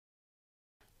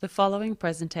The following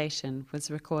presentation was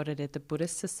recorded at the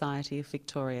Buddhist Society of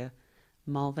Victoria,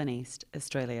 Malvern East,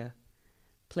 Australia.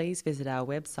 Please visit our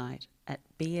website at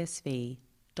bsv.net.au.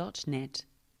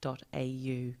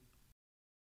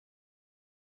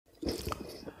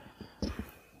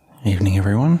 Evening,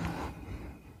 everyone.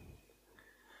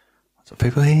 Lots of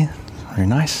people here. Very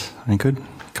nice. Very good.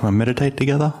 Come and meditate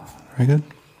together. Very good.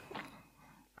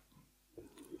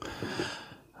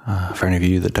 For any of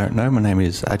you that don't know, my name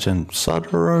is Ajahn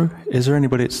Sadaro. Is there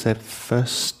anybody it's their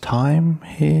first time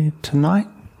here tonight?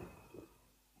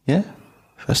 Yeah?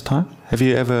 First time? Have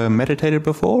you ever meditated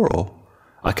before? Or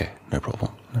okay, no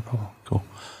problem. No problem. Cool.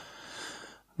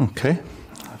 Okay.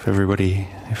 If everybody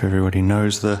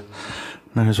knows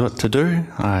what to do,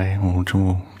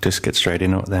 we'll just get straight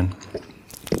into it then.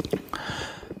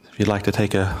 If you'd like to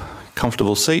take a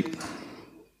comfortable seat.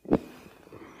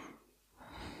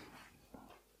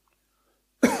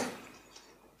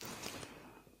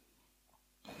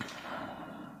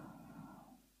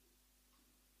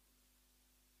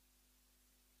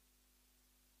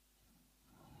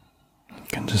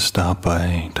 You can just start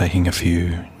by taking a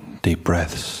few deep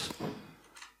breaths.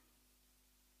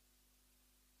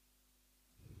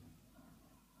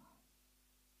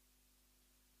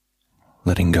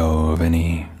 Letting go of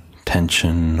any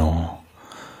tension or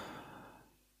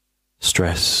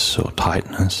stress or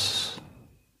tightness.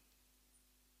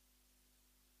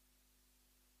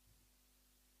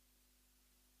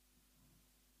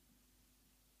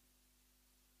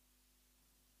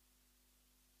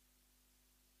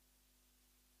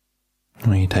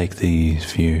 When you take these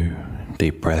few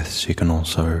deep breaths, you can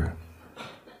also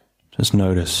just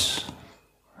notice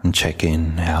and check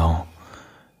in how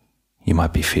you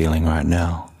might be feeling right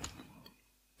now.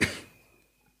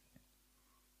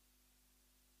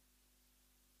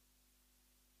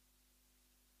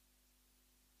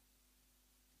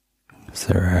 Is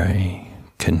there a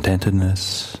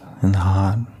contentedness in the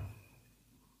heart?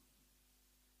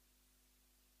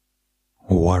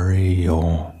 Worry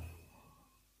or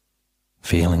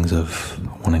feelings of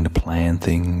wanting to plan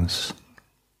things?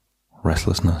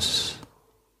 Restlessness?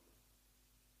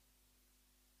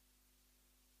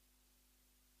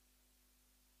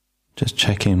 Just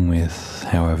check in with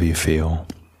however you feel.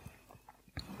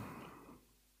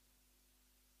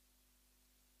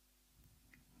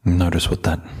 Notice what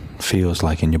that feels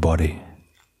like in your body.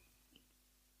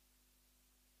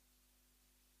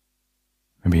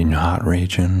 Maybe in your heart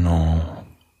region or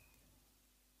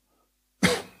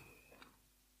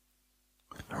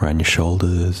around your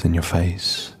shoulders, in your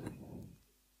face.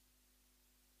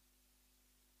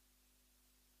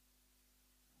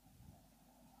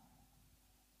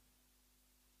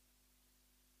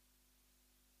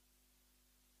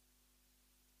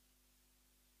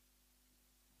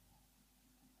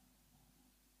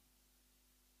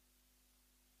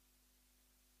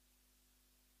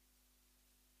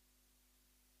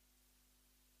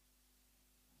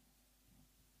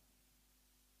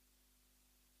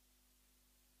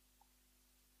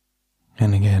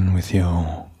 And again, with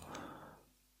your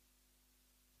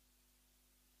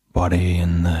body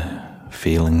and the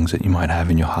feelings that you might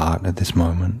have in your heart at this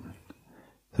moment,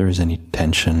 if there is any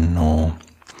tension or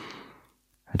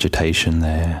agitation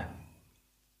there,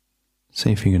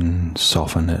 see if you can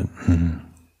soften it and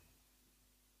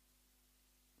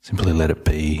simply let it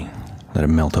be, let it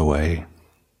melt away.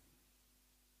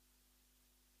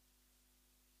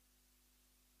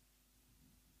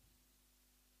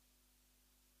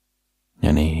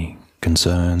 Any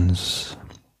concerns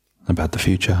about the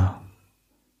future?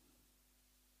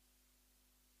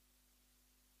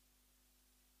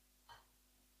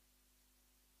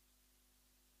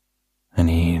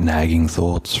 Any nagging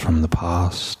thoughts from the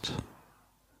past?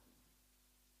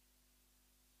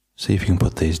 See if you can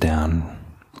put these down.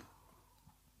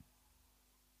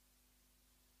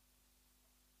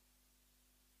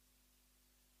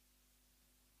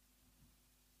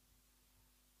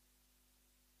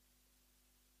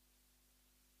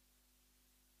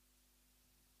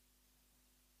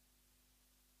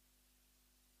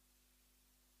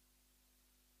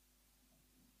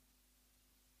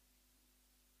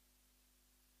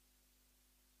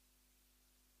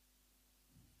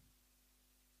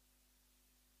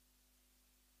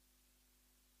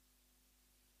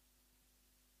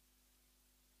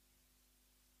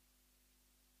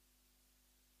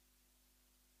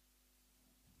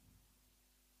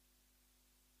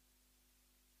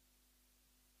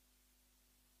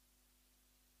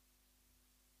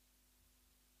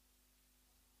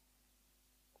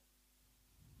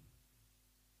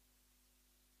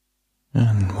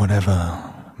 And whatever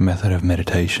method of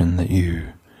meditation that you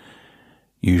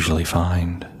usually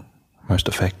find, most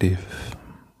effective.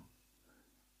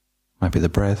 Might be the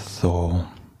breath, or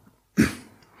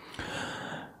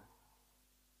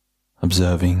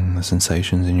observing the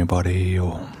sensations in your body,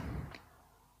 or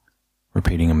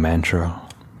repeating a mantra,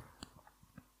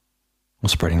 or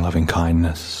spreading loving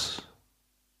kindness.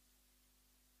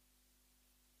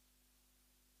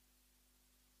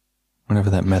 Whatever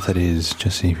that method is,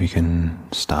 just see if you can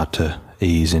start to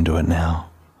ease into it now.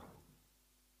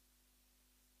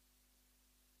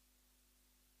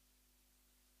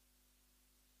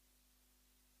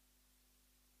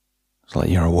 Just let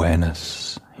your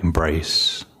awareness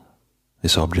embrace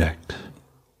this object.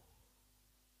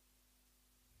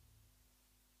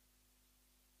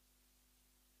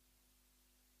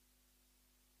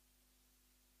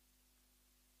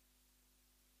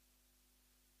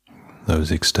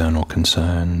 Those external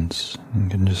concerns, you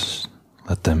can just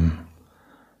let them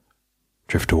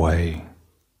drift away.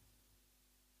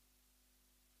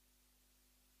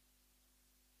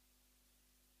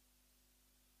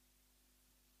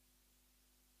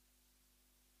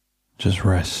 Just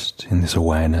rest in this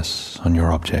awareness on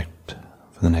your object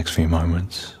for the next few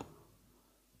moments.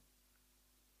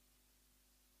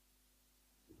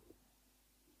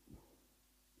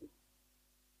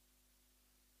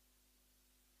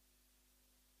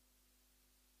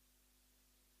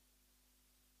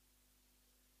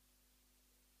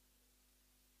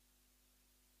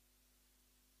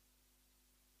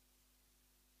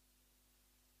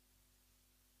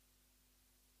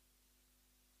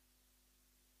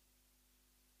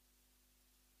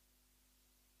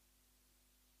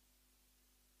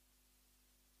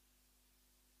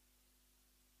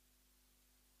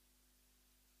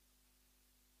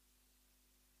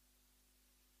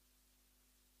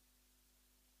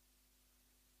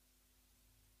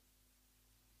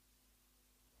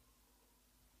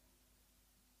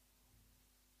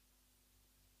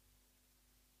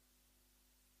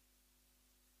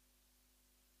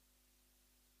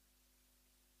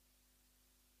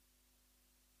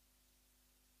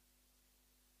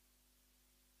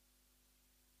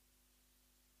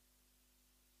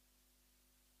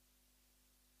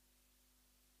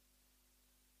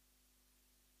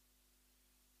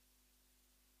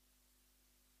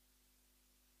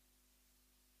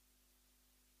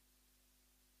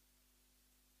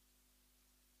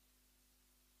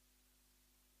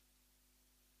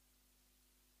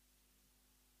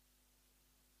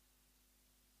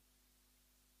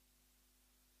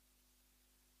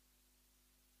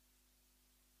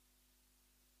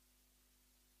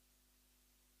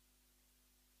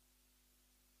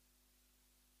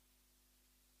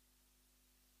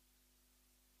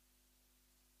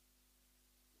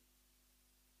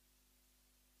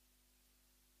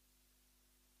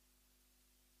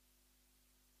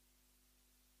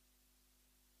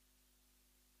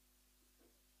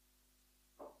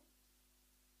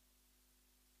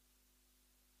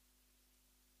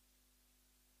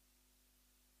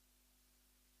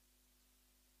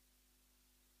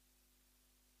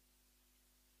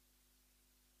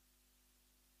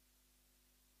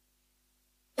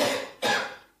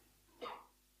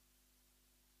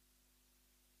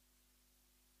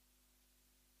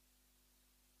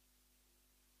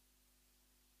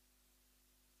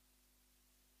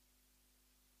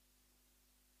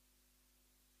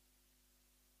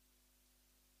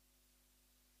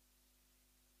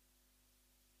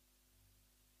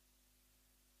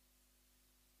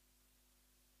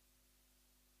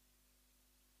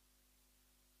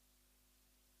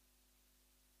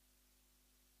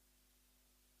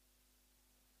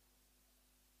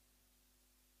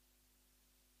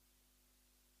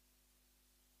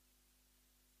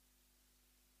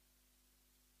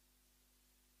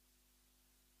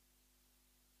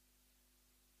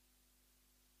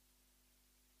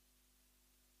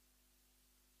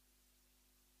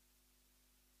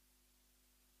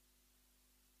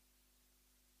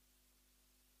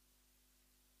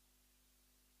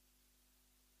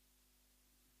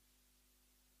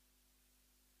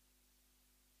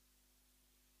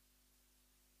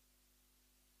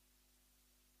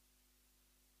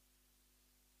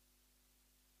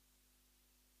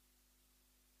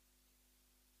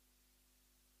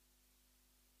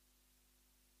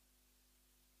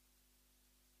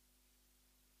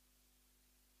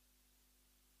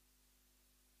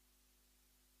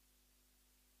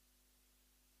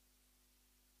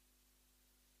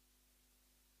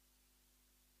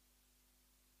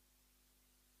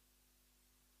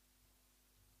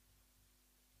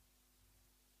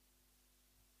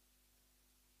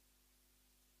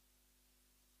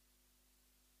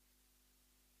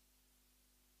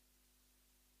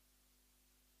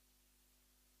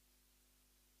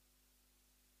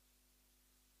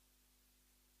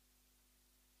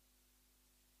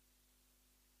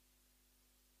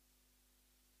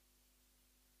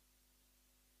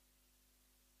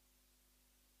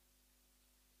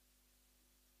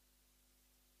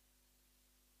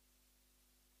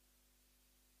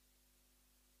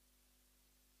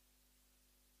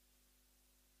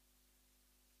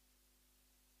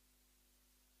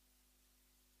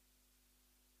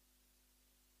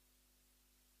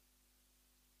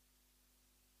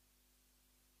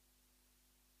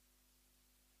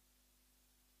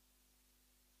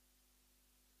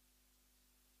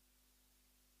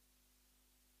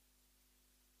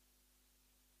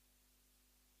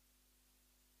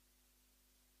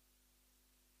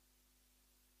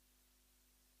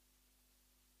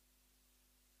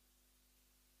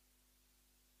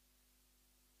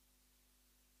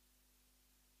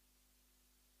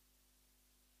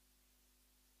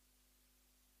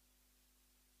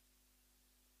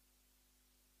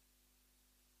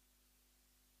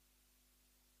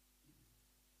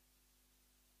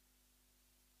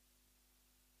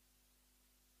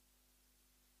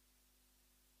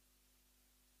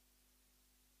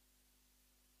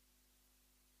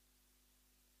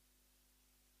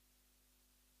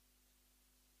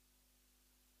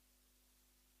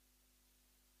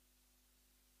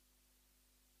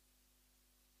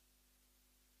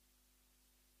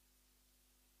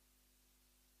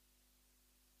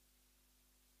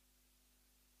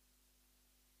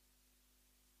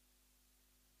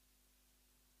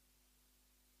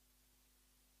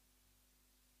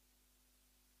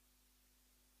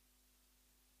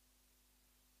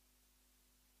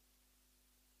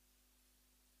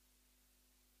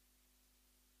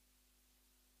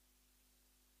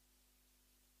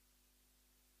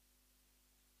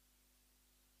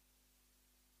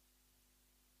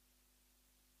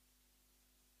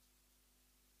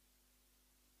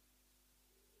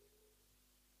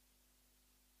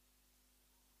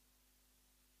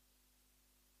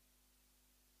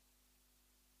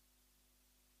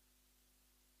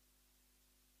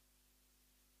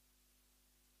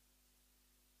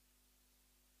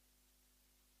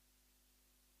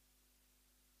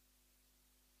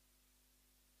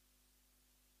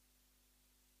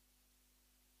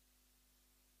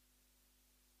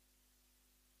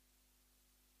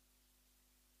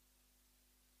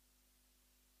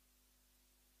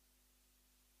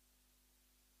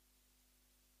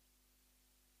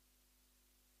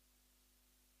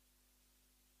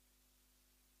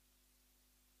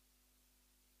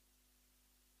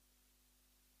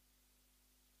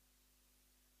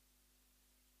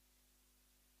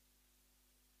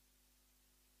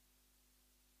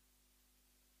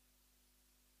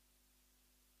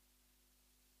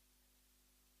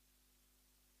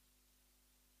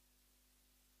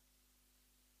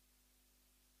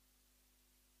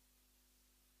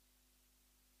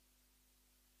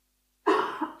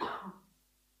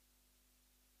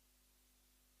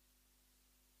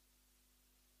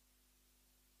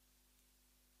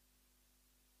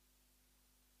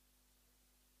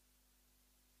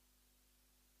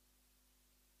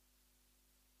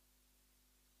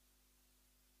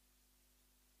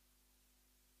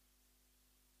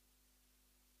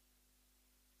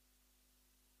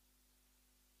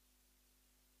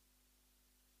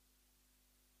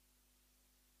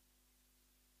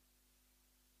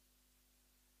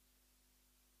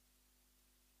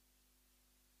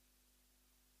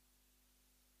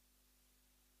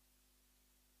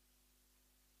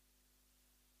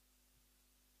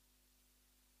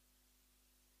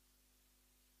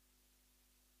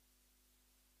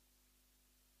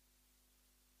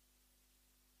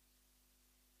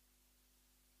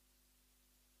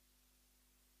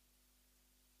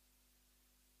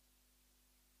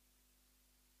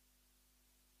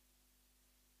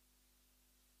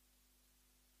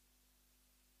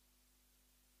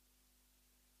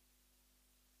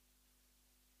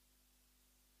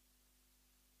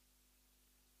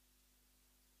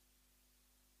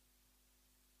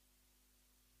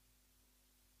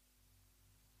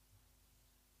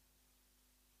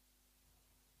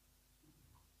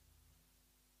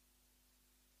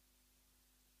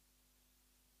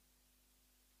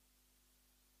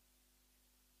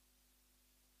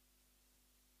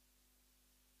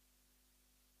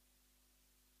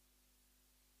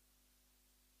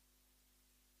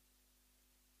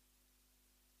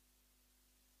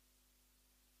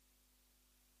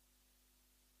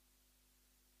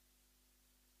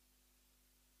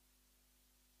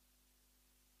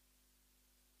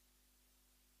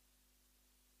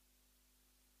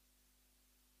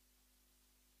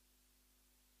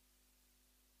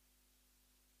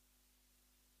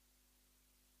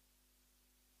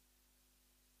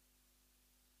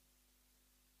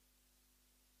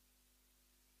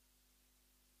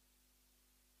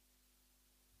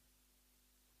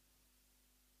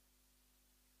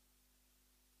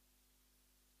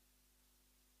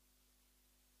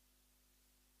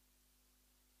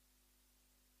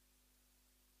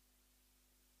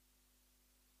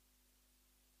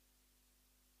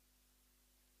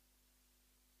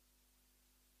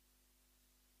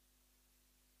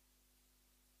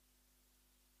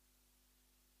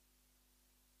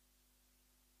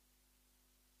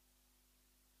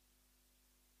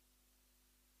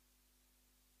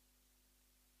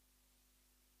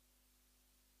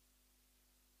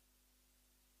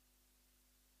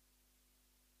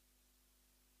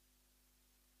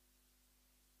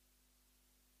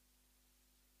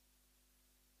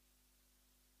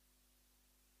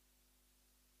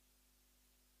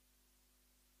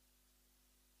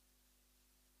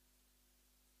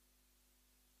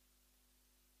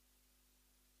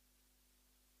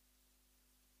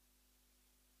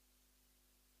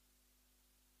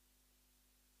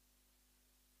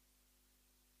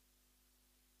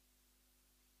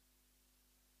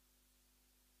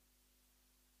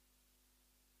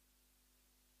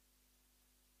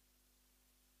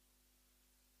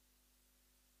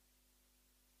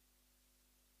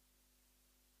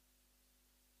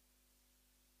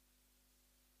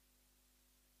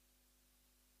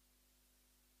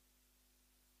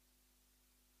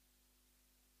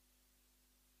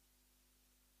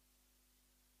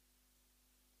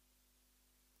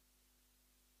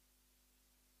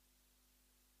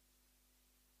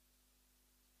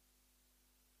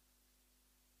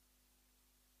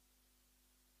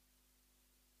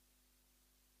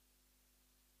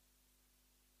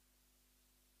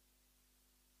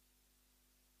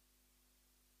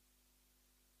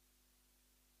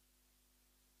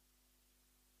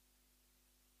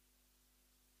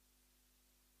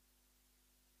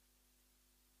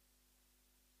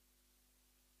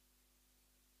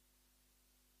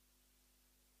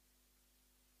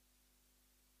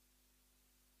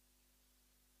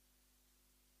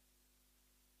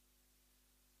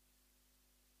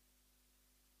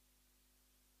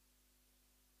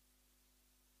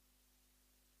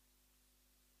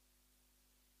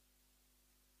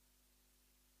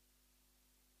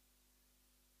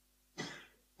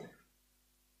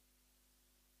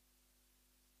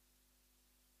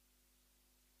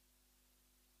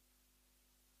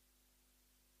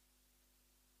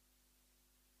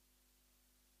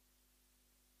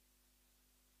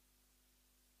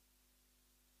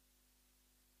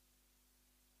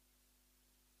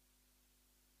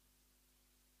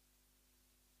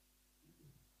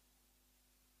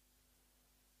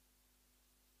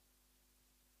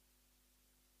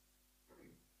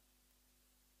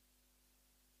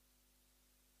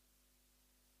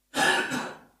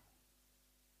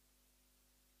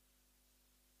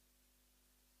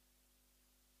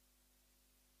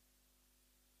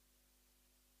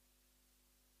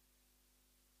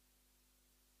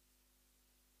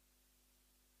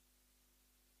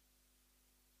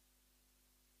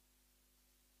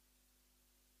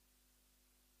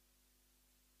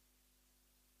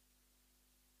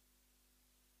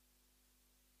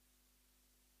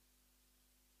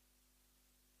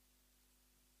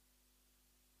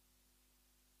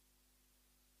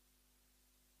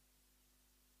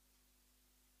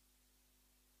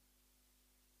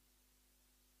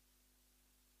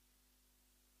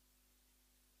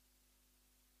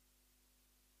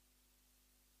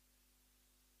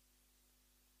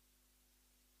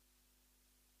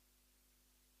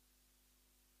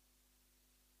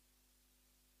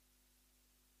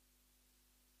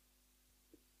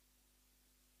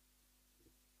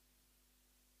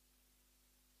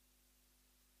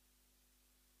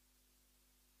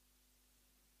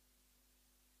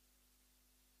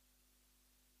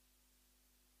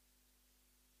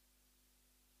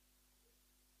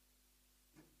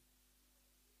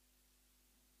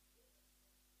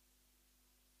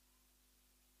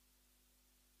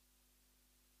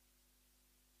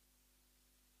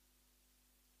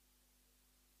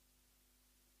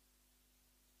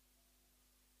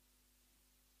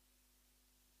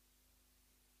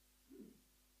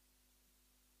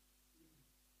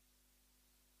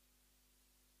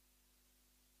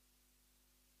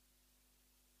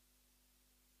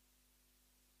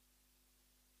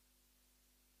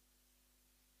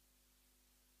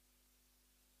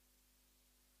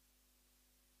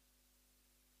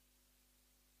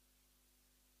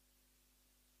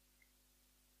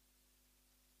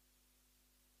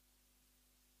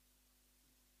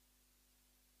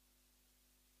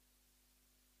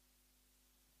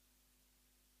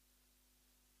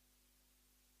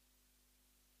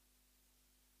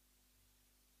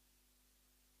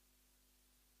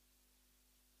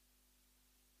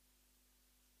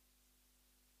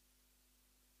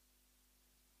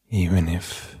 even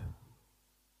if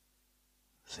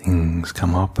things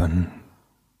come up and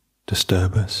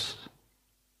disturb us.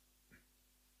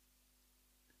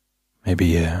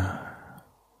 Maybe a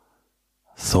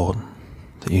thought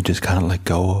that you just can't let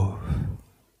go of.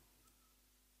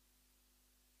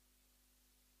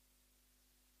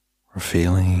 Or a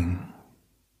feeling,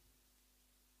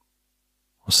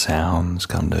 or sounds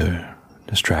come to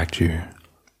distract you.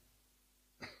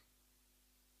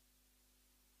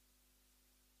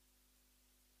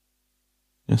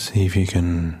 Just see if you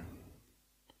can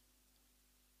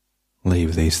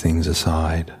leave these things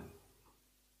aside.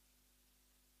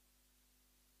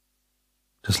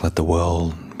 Just let the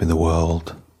world be the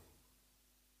world.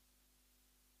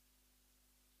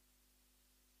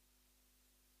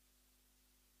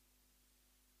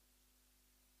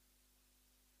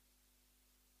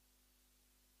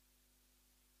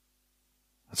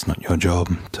 It's not your job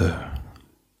to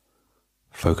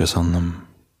focus on them.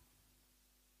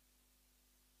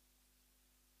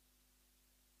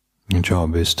 Your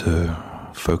job is to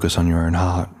focus on your own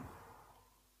heart.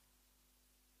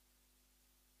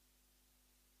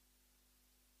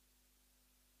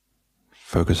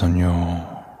 Focus on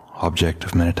your object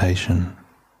of meditation.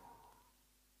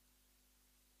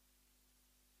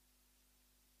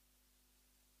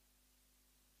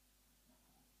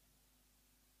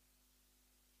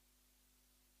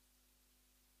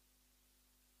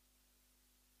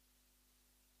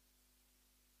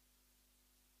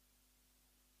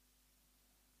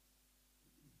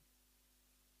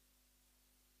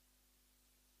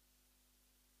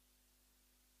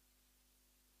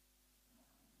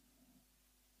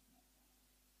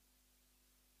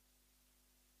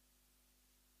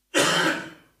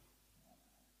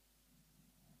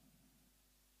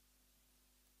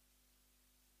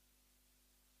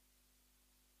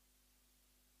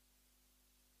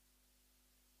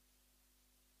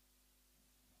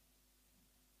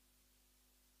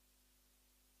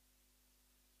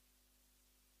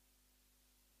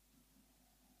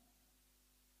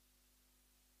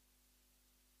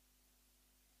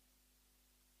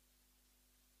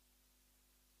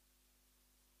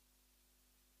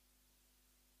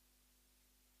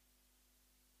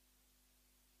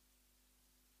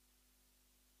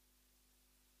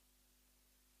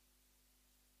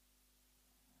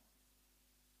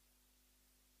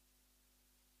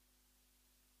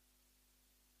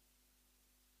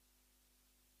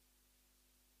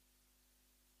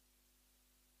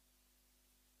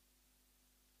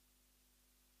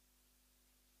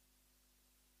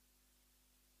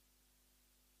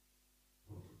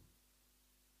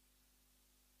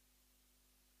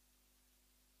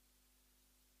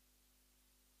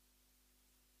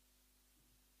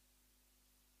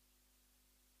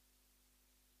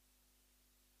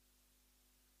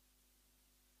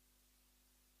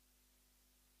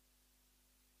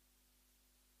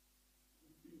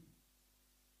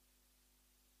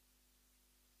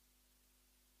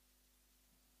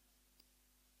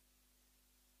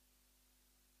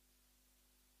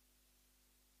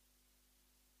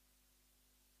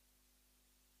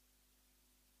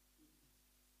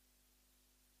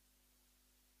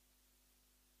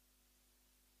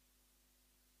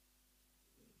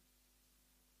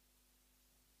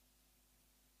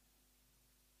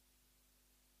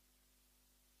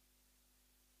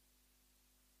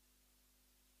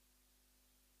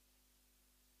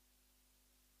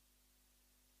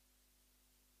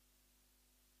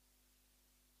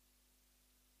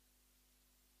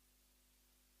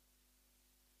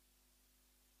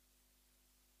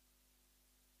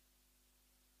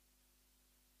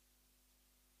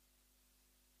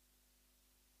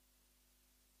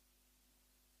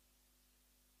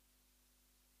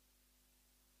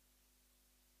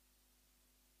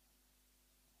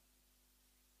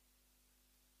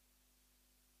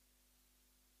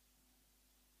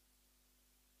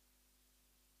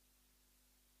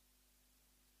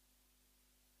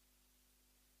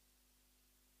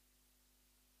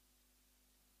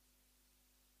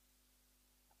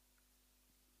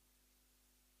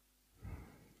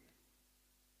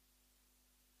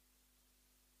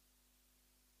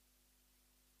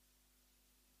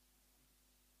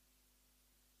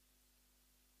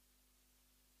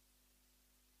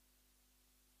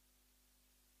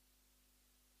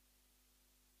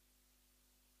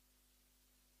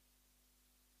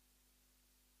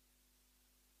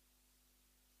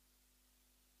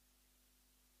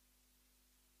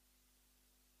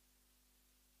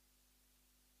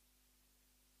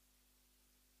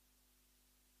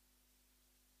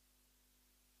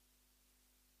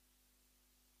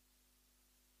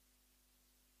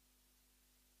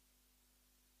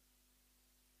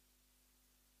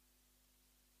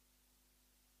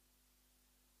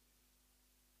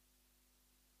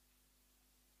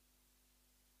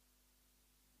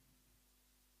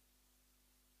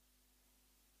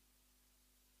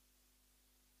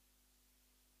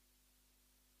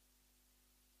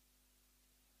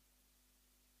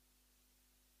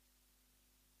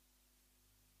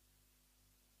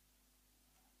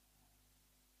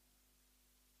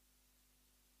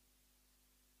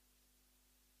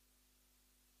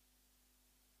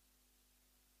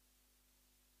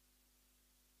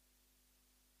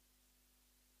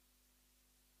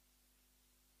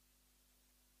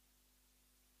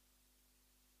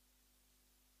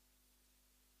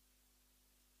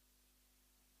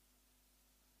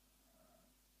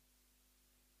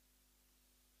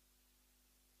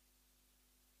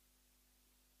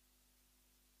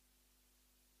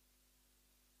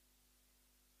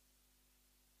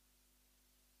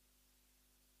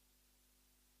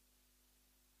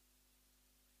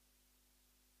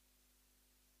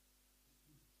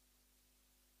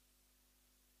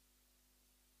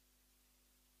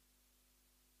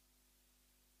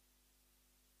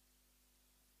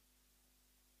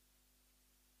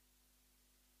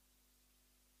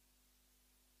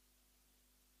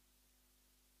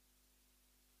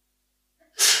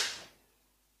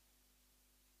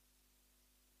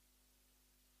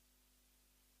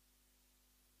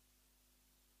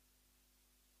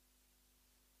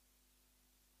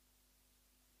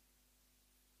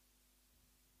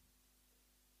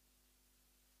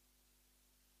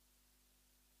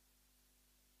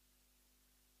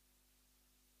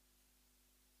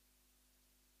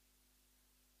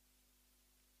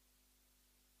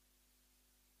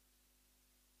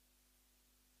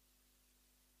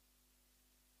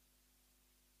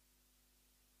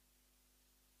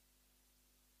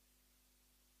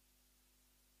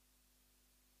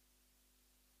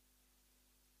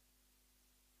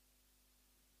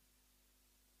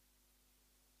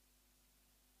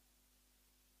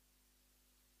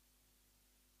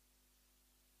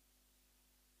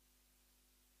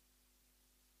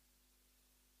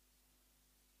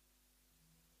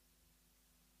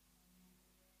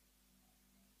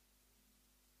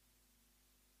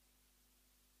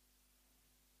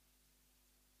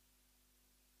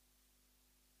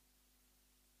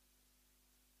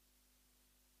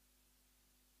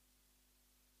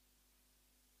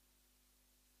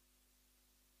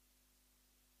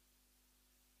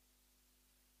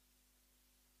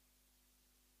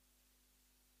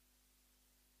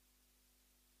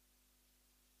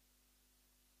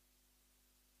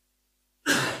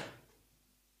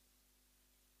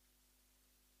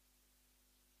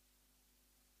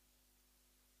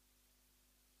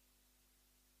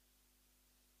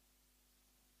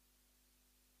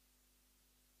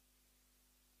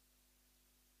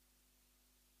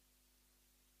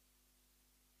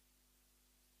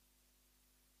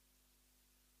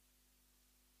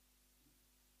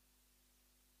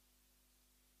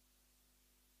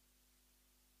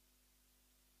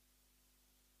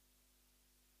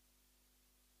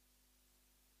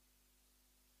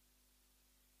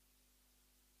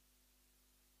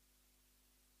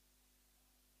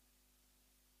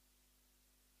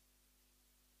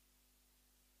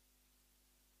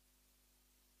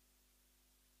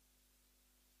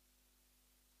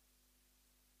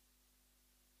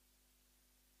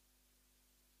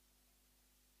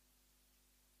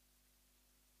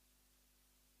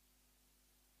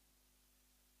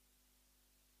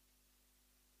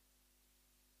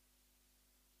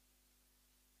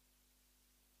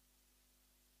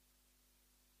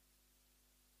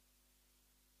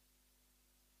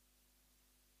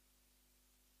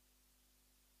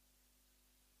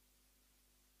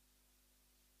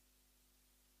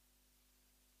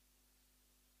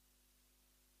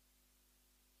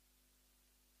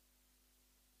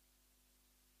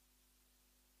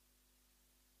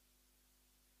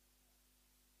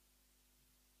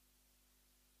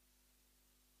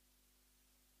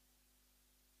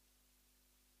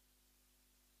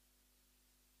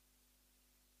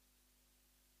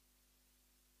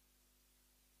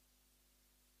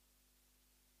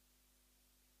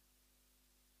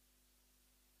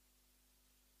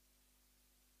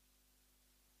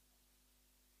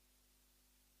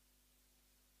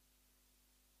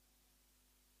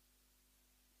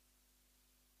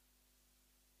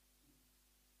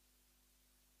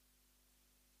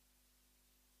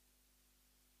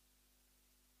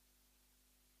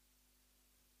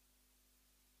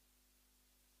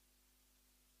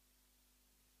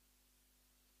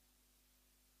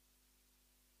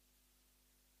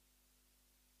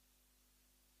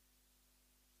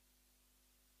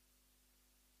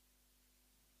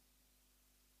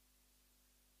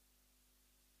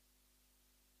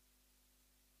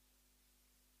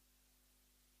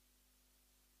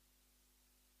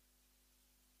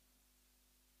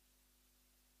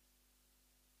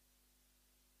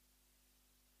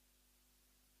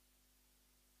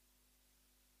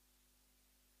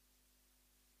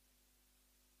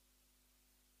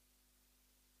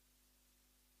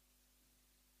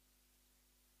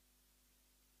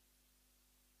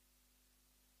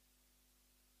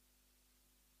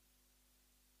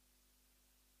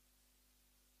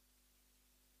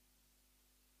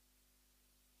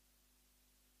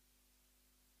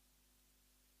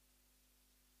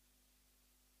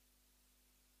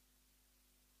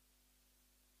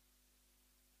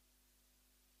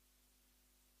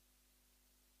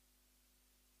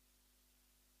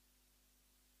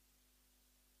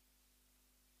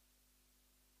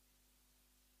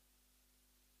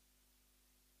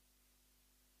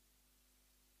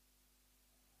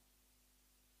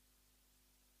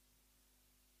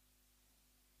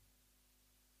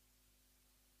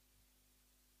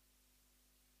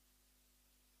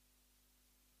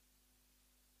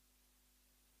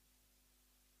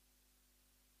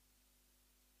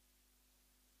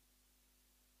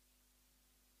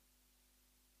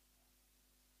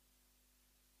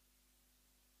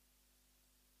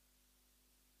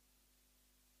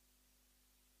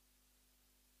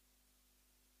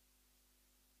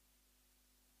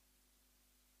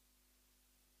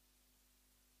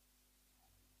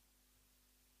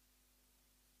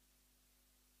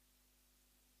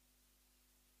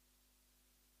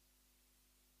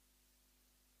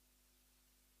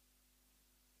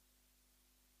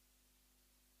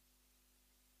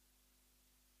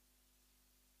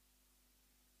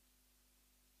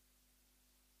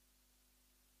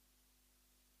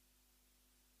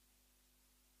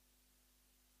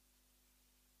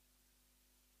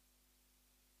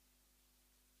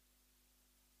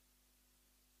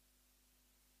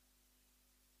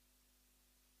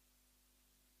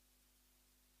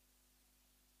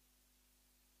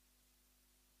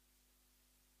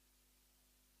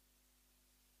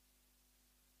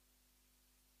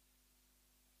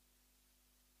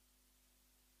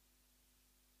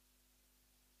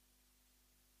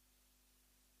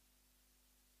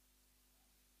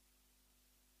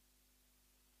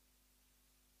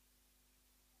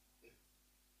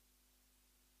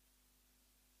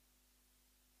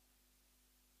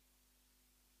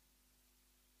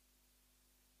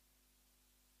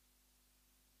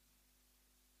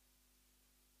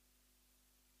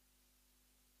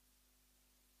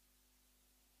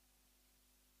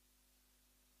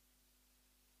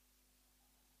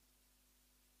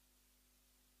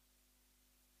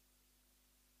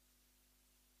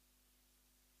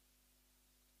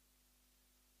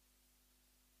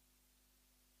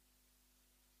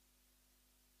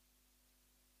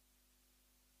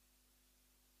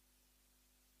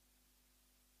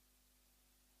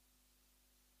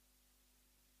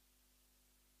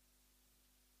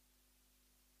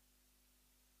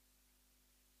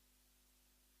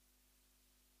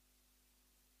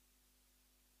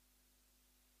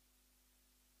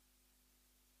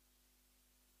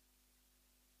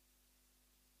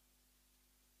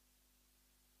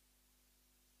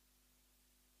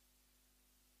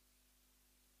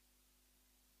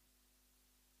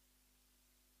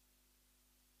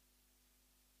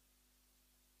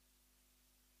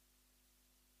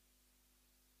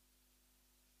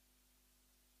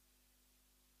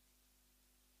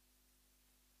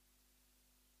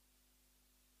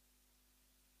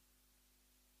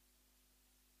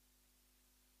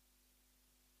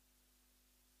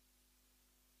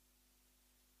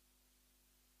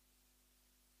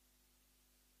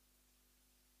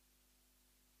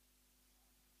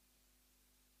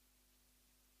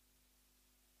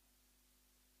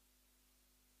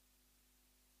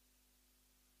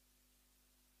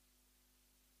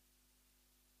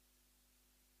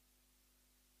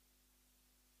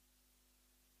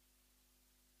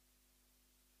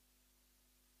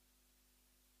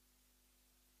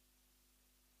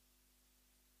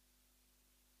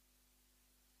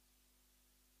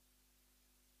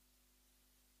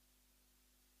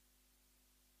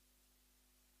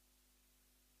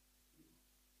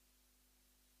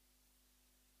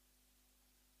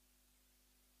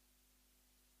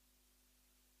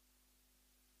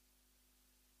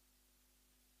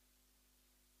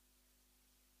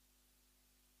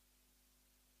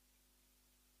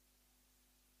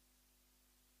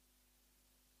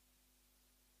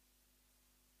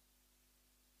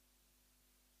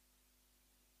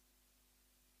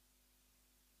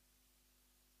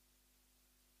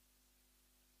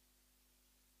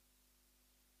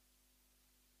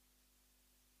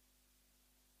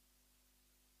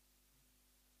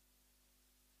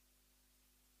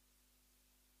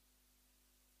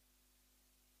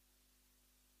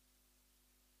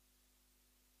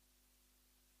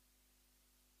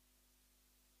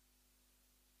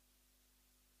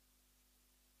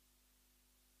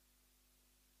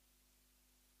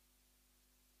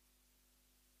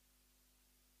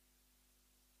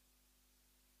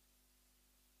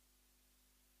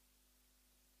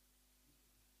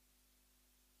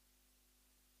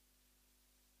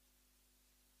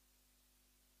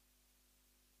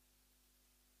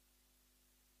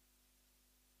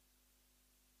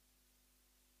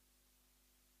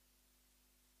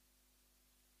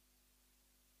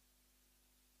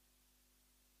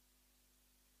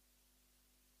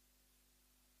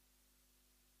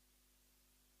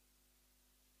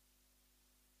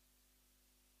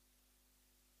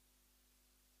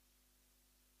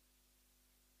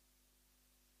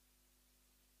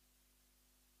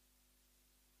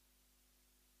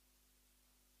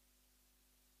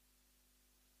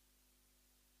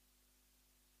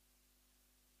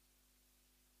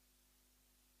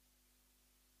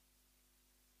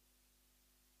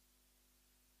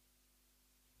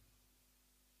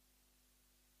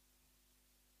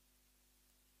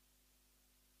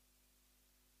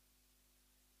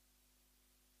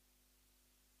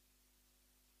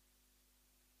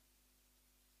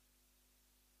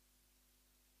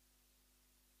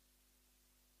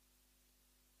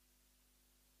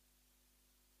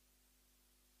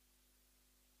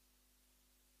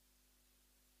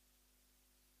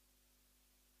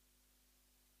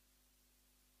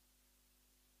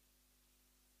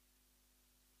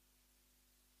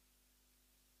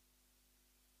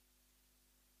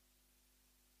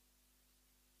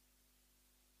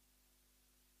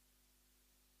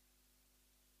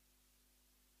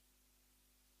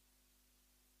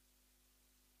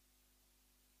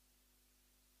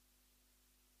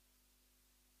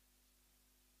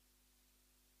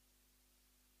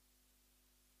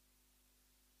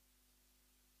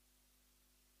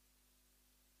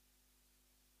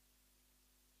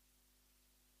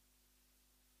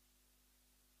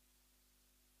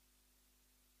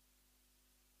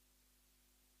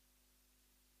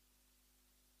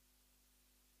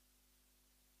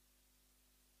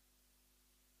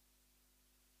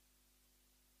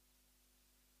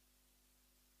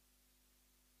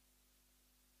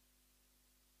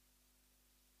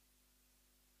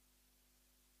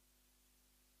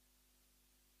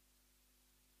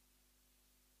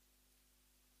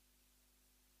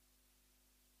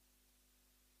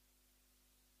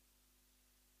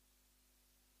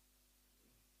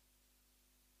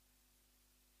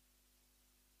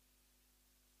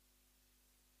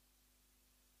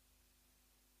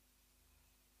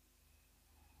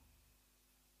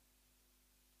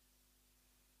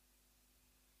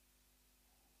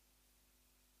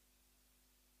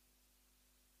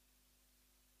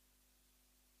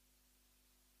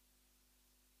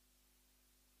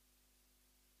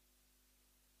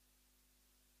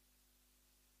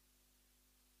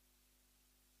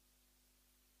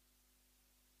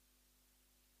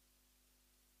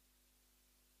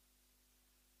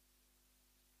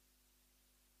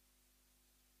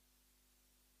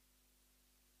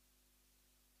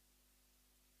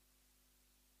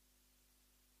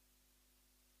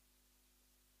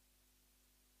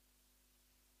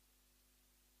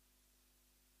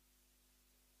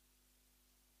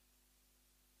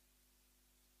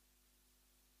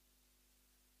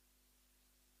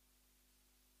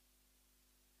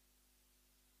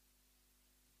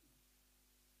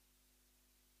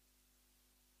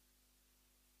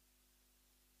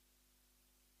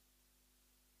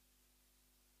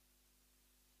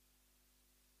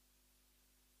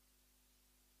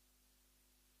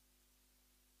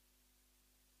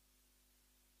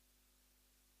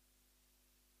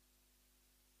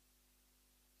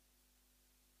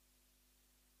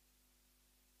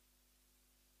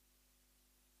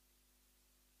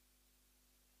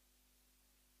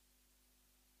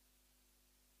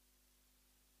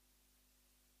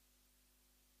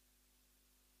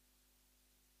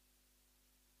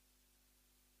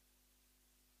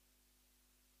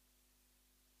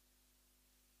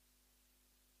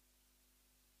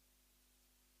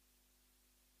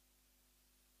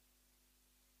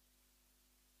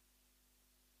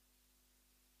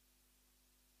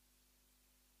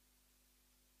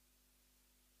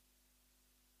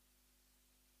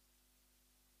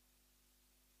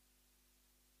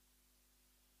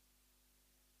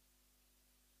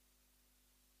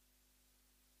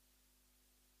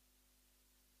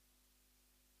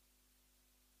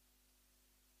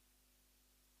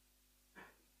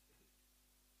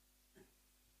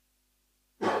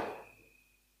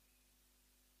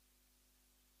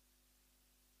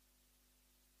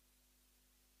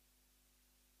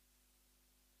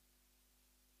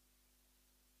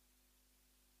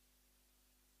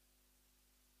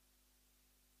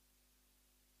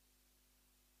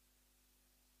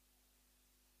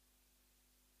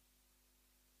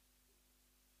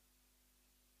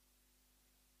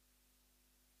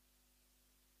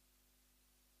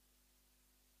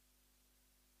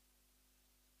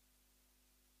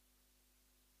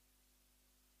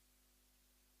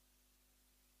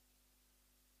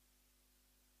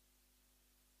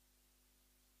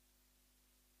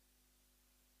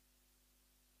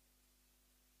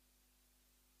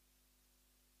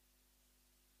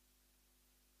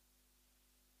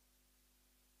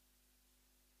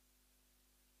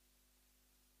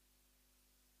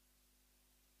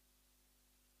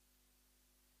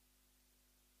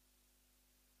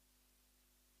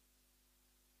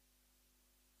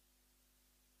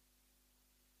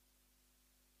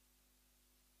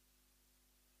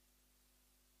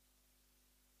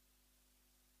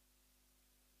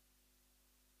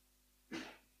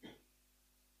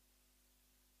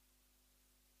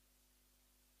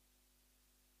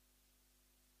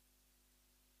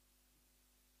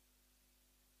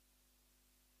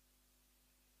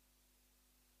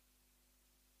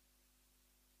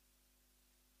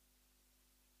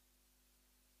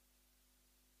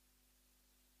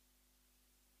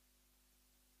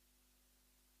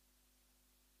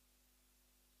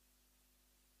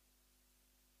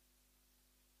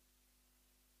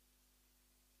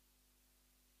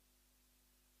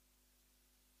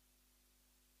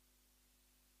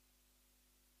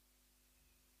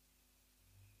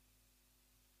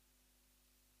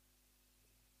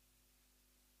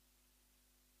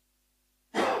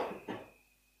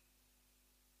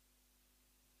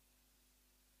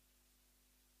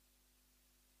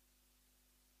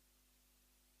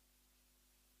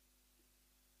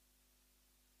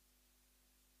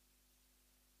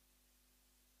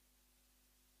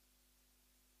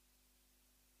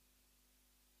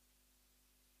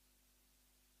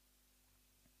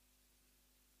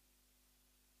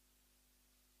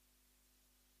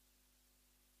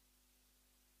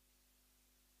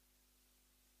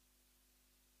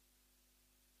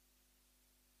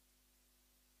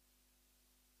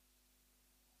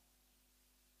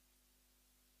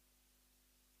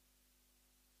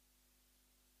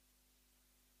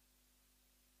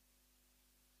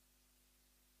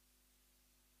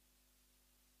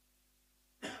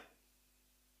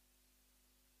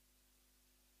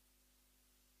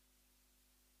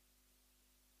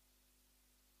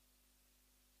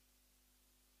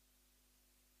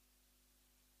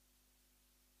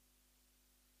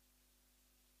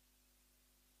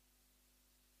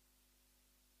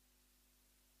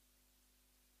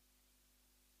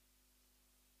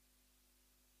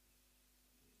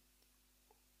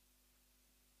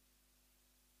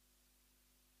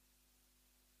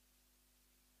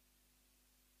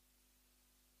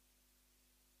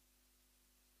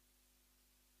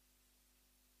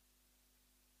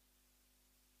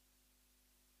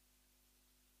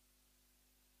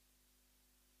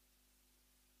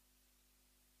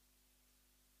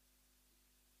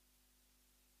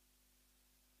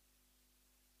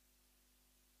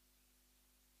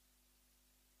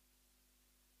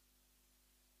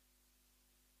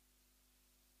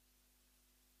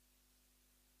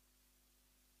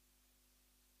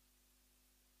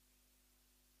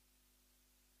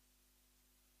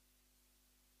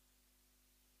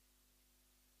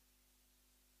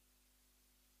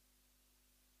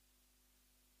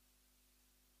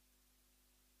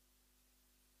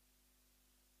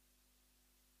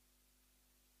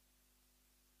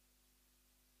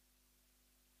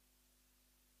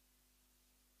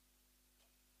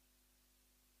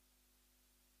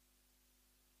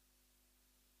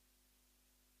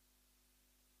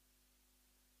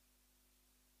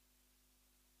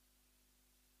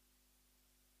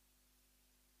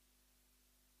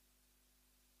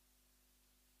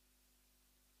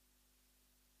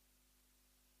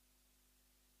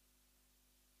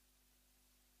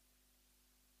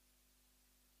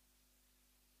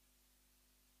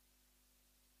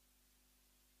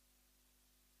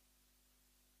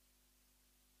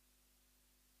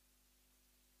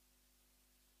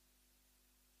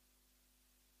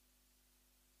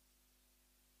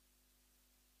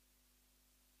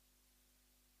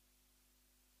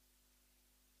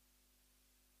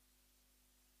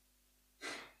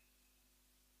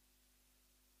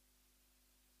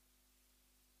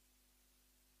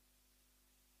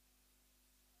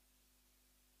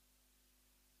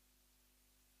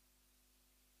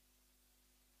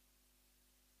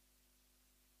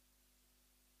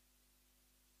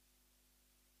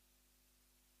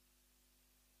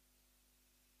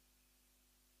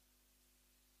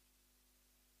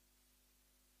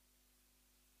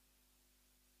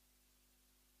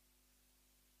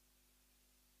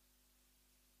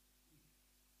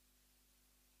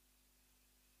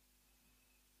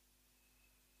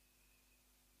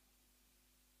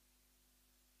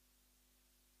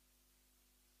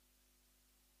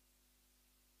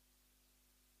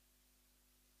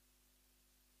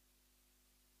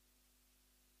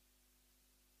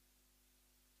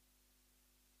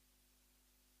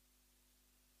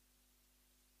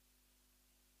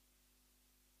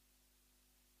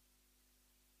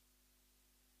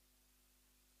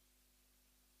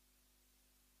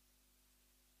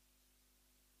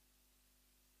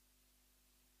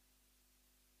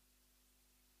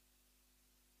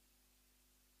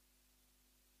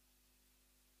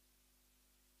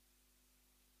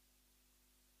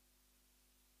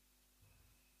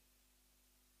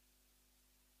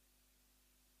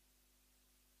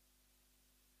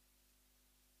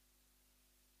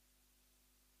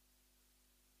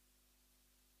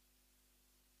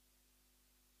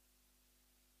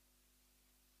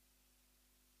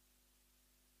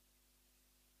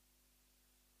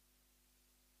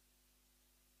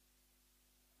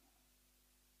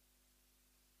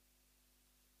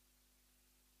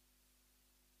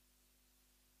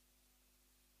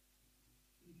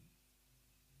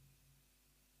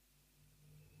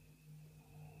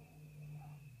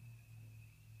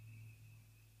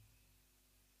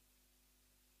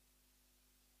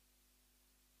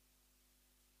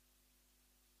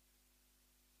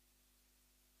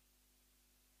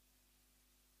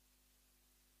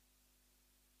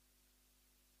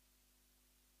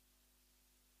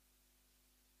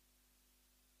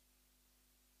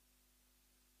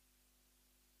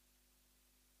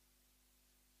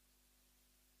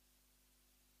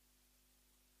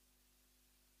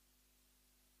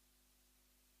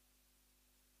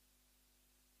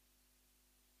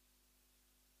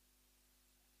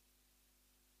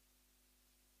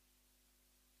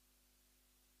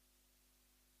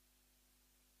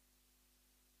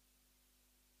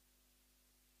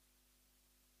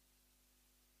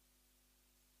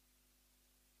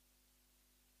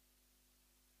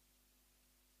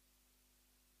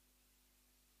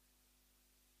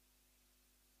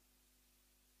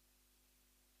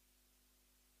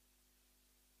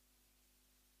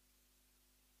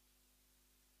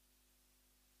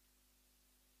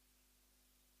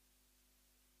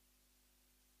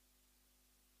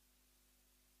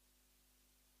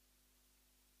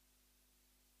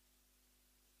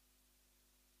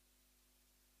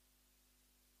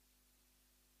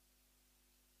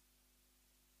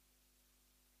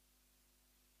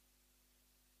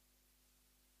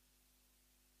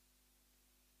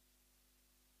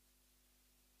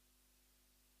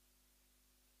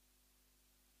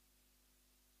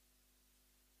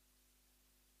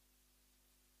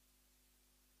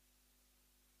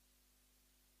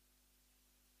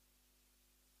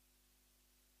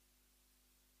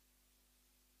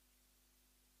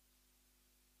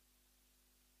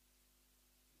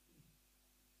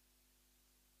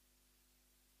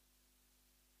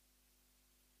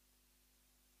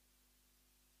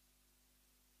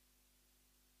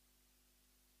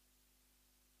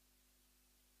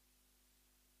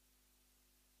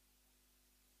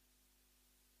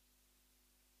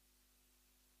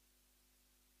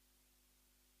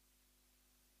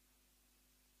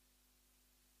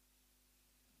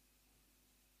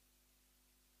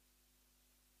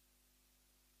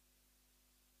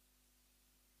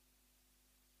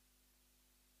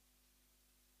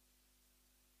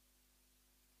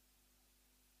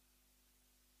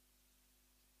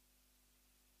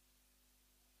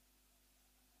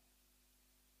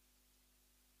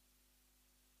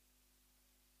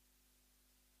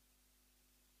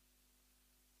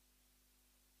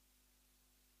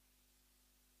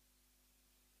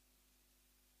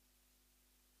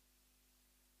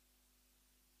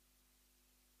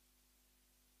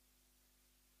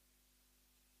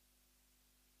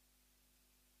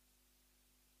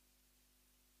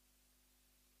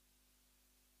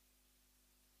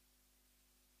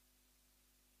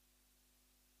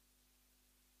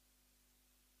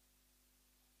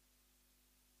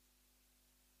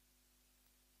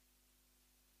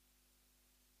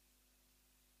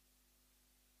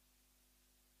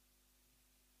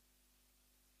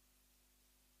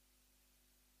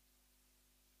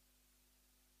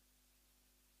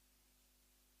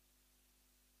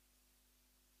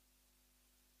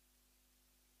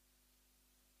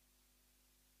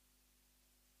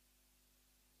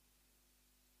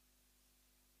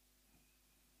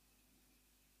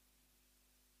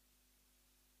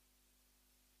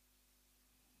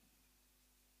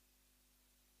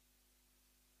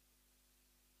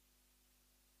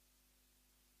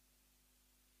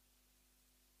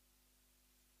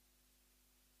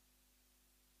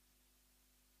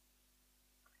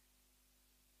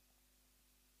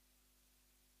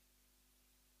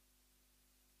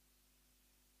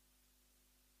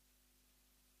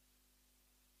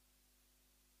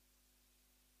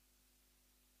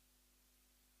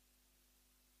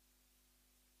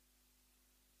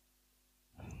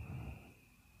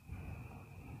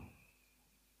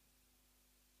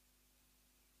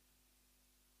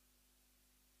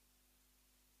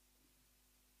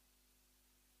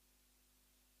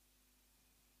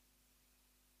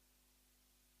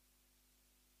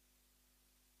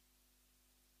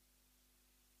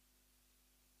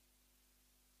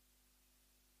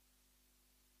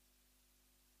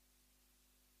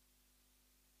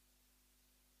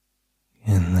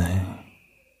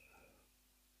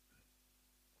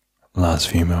 last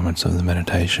few moments of the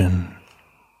meditation.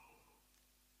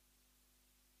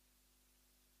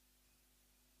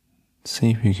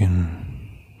 See if you can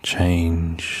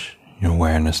change your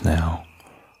awareness now.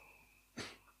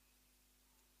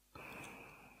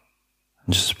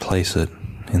 And just place it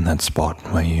in that spot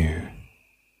where you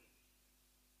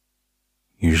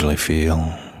usually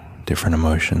feel different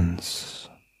emotions,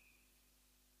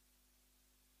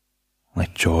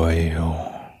 like joy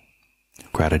or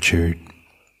gratitude.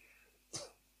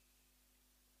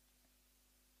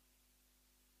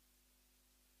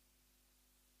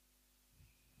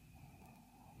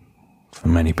 For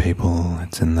many people,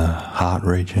 it's in the heart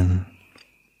region.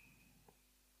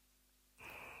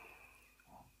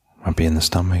 Might be in the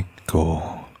stomach,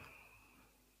 or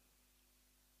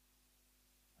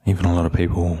even a lot of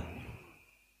people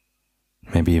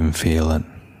maybe even feel it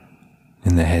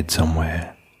in their head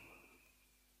somewhere.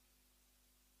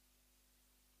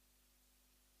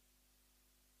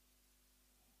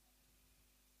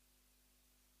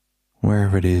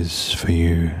 Wherever it is for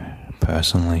you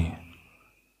personally,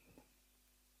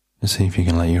 just see if you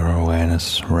can let your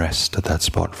awareness rest at that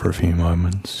spot for a few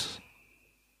moments.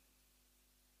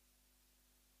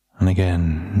 And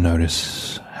again,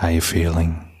 notice how you're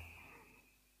feeling.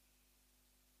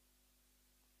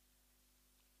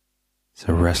 Is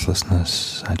there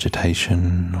restlessness,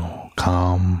 agitation, or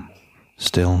calm,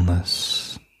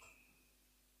 stillness?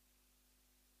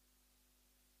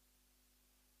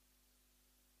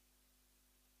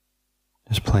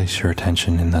 Just place your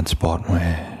attention in that spot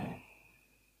where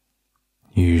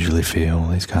you usually feel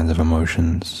these kinds of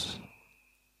emotions.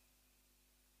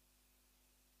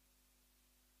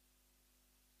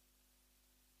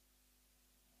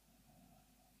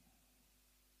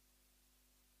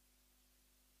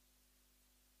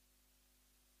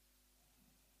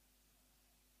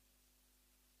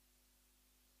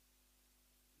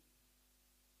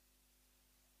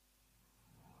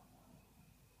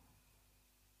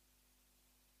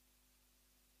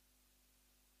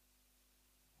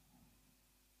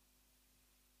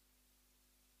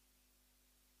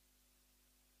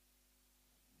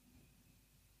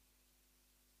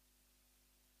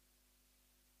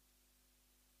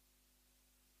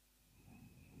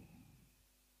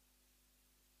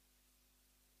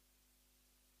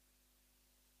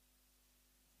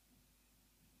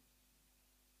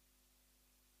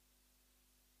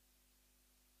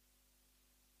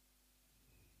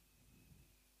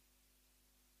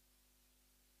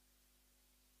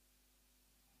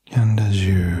 And as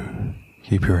you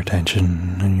keep your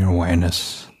attention and your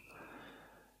awareness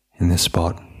in this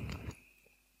spot,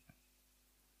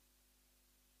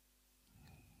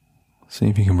 see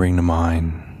if you can bring to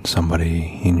mind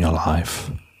somebody in your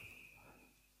life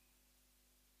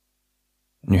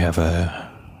you have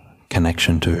a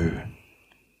connection to,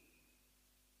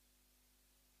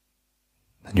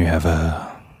 that you have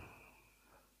a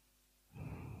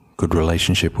good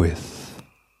relationship with.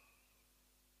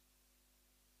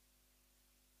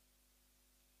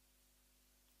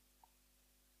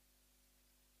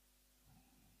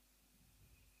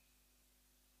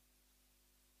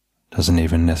 Doesn't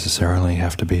even necessarily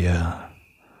have to be a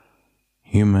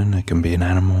human, it can be an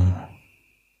animal,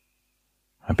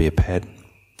 it might be a pet.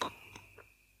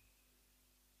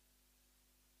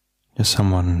 Just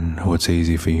someone who it's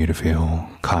easy for you to feel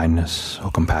kindness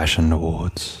or compassion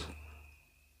towards.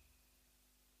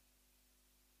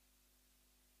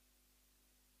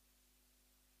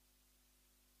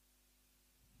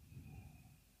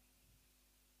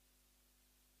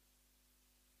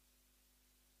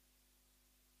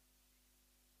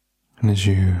 And as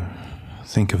you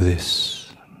think of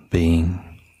this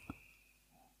being,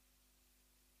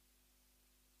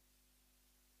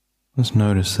 just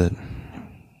notice that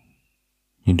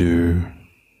you do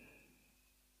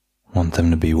want them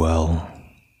to be well.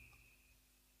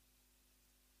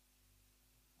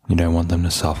 You don't want them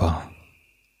to suffer.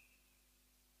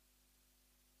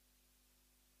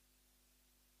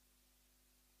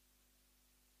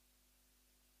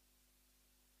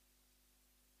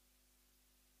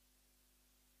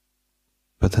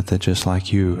 But that they're just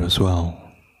like you as well.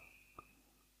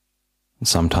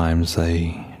 Sometimes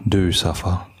they do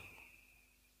suffer.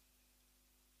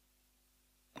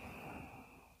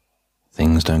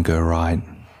 Things don't go right.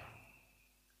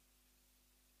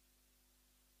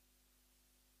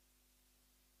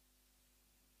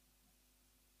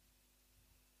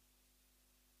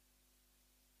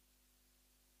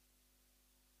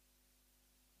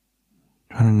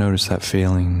 Try to notice that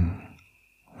feeling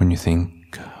when you think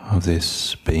of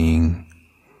this being,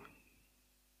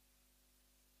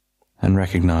 and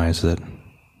recognize that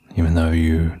even though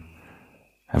you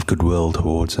have goodwill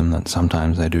towards them, that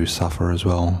sometimes they do suffer as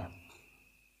well.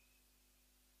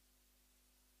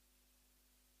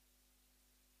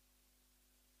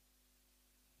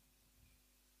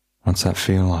 What's that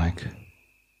feel like?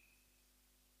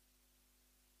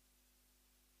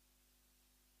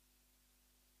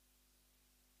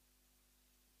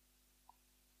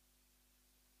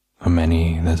 For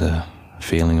many, there's a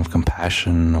feeling of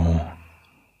compassion or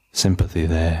sympathy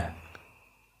there.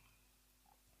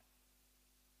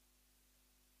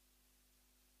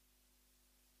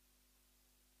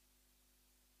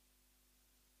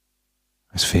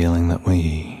 This feeling that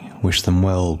we wish them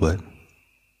well, but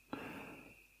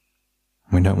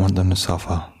we don't want them to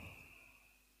suffer.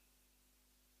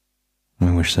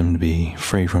 We wish them to be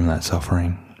free from that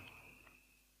suffering.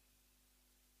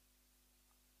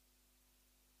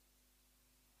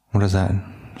 What does that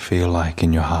feel like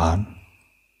in your heart?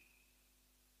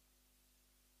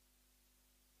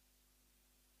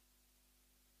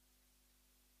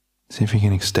 See if you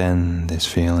can extend this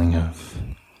feeling of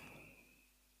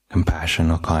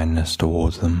compassion or kindness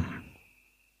towards them.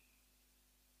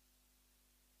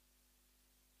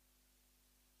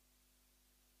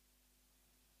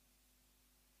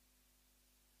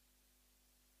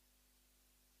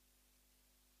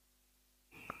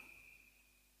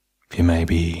 If you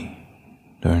maybe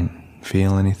don't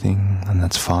feel anything, then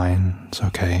that's fine, it's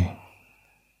okay.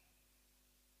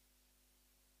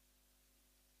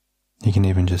 You can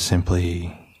even just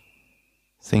simply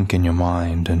think in your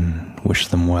mind and wish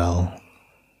them well.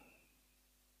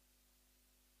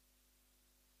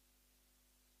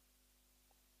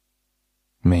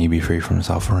 May you be free from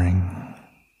suffering.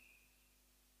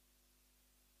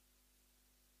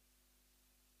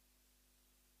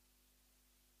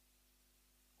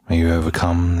 May you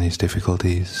overcome these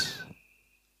difficulties.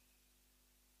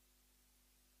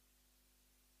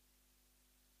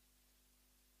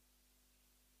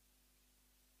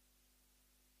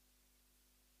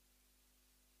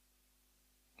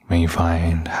 May you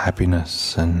find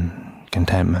happiness and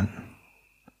contentment.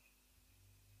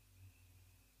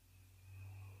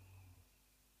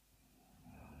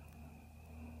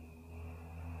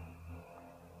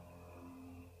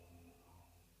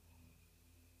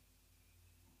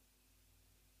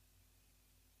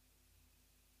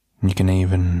 You can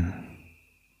even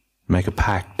make a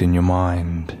pact in your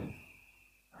mind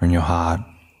or in your heart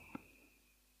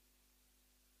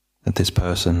that this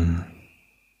person,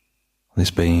 this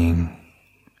being,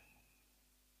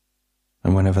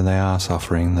 and whenever they are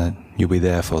suffering, that you'll be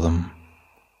there for them.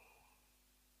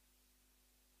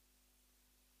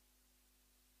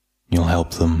 You'll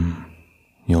help them,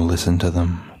 you'll listen to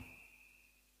them,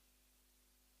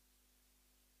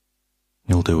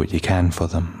 you'll do what you can for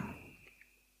them.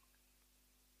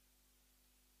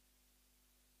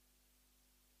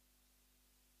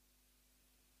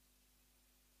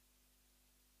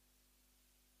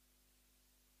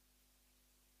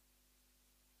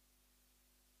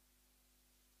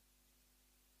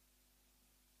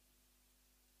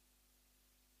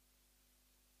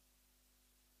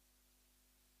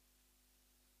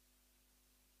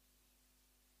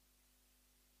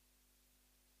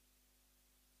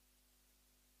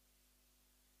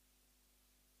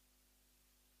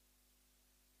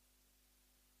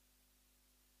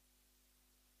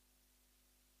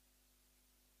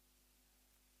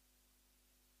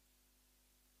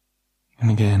 And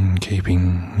again,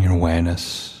 keeping your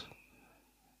awareness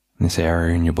in this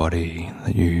area in your body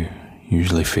that you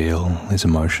usually feel, these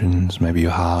emotions, maybe your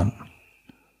heart.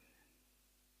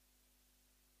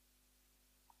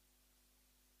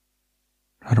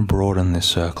 Try to broaden this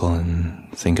circle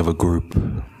and think of a group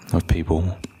of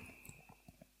people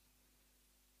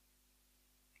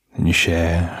that you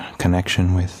share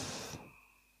connection with.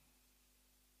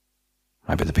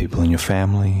 Maybe the people in your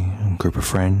family, a group of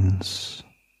friends,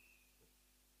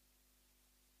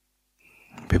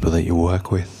 people that you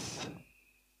work with.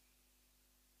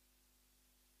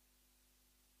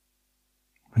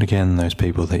 But again, those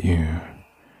people that you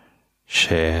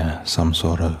share some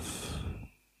sort of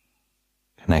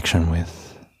connection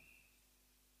with.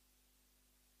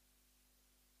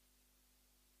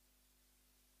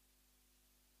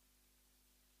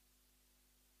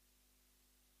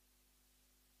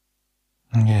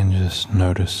 Again, just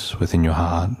notice within your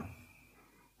heart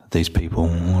that these people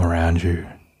around you,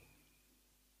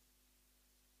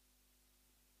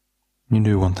 you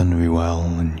do want them to be well,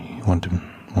 and you want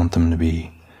them to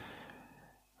be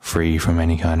free from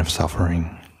any kind of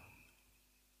suffering.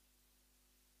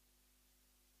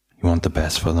 You want the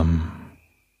best for them.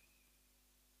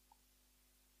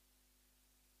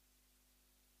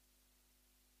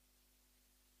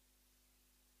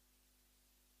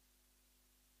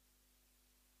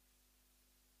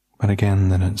 But again,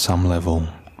 that at some level,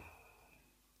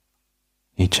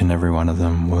 each and every one of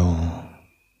them will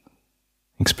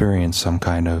experience some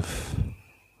kind of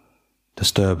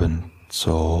disturbance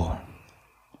or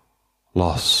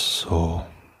loss or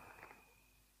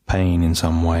pain in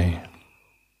some way.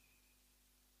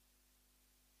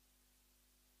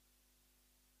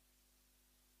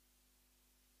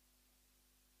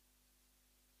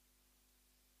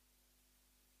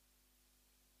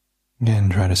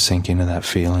 Again, try to sink into that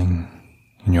feeling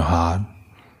in your heart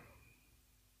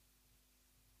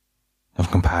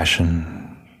of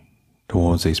compassion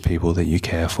towards these people that you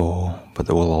care for, but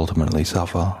that will ultimately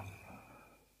suffer.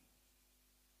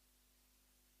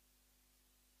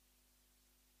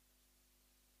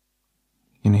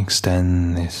 You can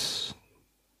extend this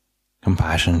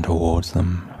compassion towards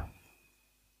them.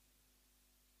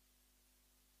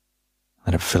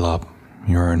 Let it fill up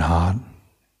your own heart.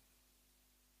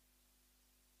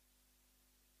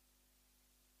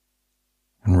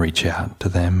 And reach out to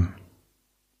them.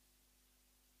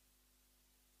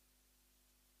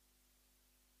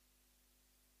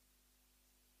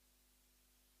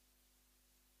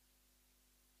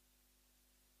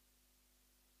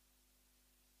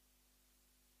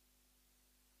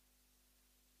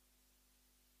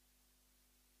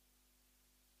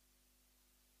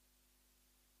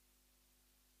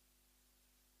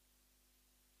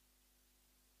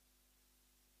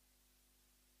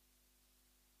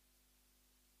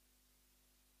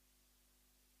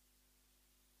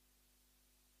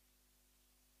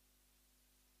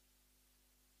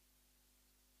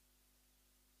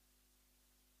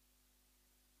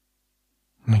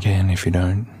 Again, if you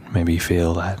don't maybe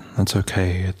feel that, that's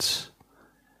okay. It's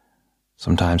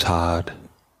sometimes hard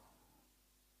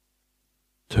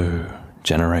to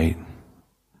generate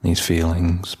these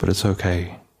feelings, but it's okay.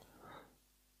 It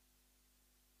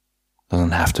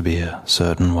doesn't have to be a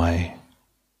certain way.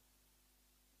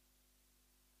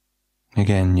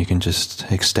 Again, you can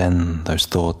just extend those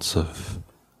thoughts of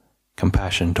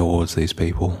compassion towards these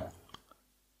people.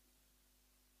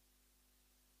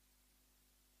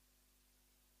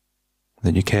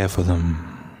 That you care for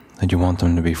them, that you want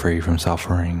them to be free from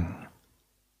suffering.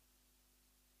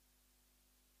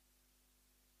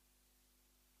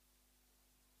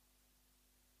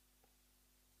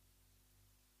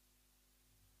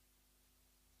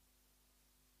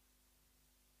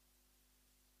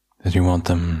 That you want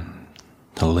them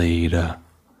to lead a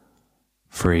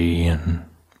free and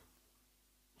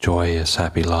joyous,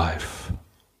 happy life.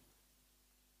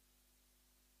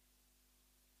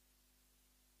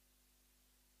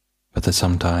 But that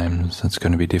sometimes it's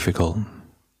going to be difficult.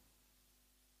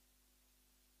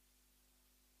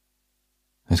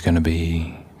 There's going to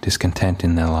be discontent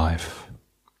in their life.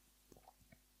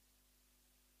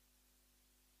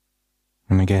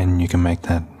 And again, you can make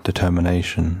that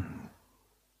determination.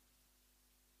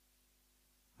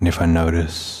 And if I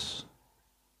notice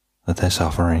that they're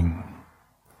suffering,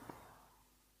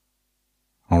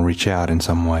 I'll reach out in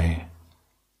some way.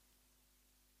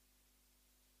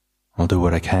 I'll do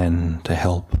what I can to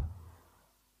help.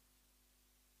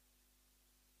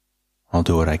 I'll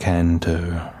do what I can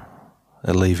to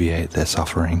alleviate their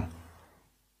suffering.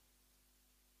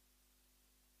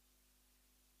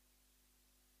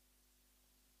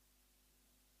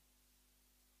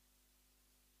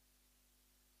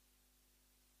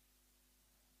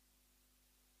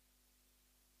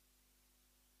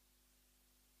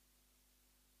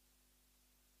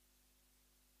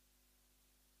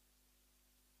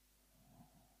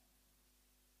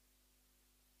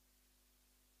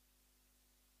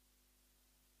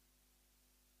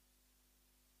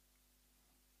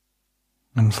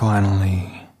 And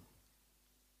finally,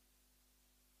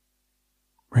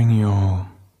 bring your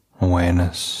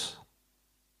awareness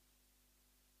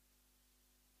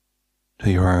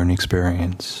to your own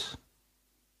experience.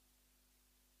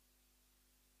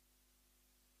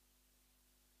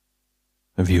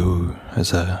 Of you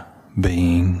as a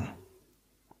being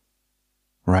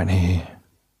right here,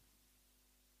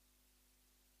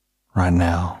 right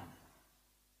now.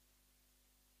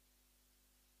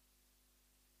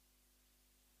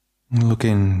 And look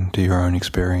into your own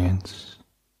experience.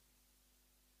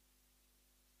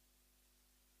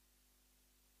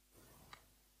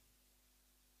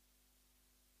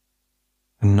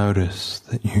 And notice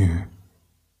that you,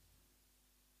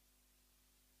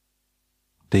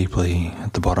 deeply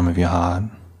at the bottom of your heart,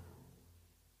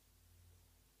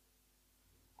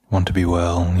 want to be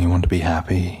well, you want to be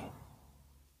happy,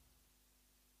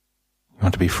 you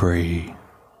want to be free.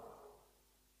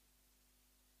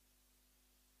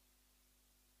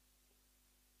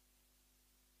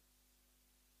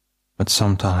 But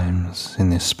sometimes in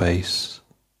this space,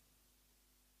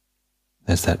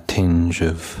 there's that tinge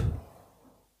of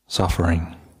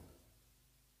suffering.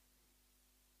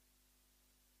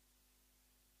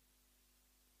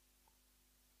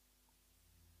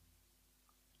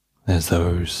 There's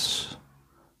those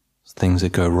things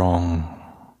that go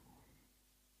wrong,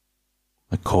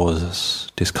 that cause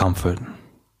us discomfort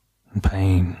and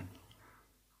pain,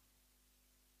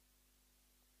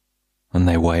 and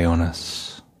they weigh on us.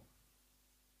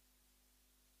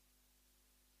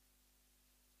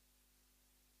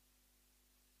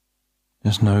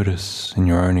 Just notice in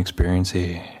your own experience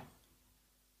here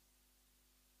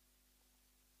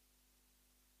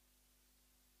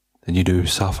that you do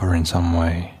suffer in some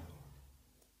way.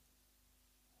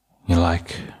 You're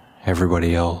like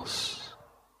everybody else.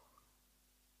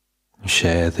 You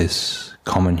share this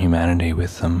common humanity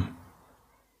with them.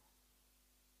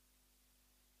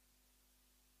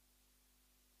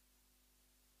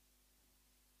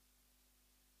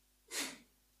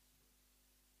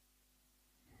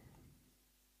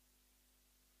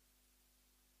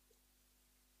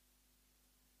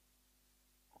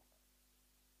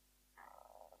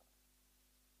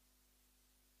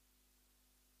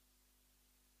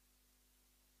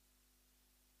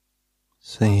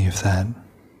 See if that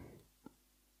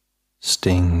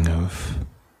sting of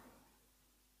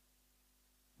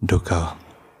dukkha you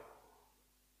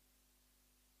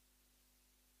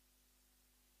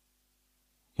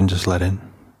can just let it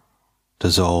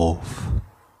dissolve.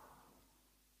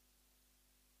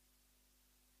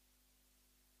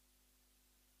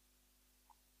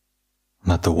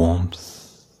 Let the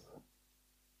warmth,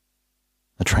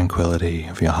 the tranquility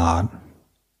of your heart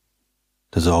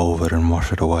dissolve it and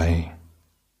wash it away.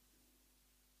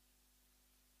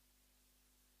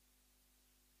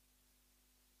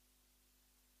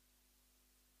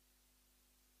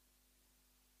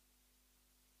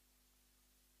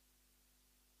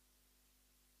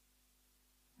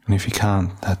 And if you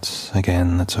can't, that's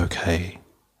okay.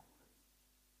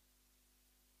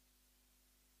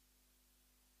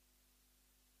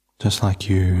 Just like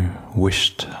you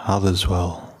wished others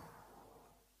well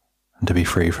and to be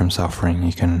free from suffering,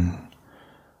 you can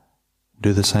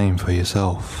do the same for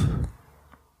yourself.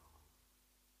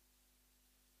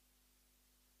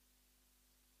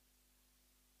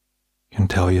 You can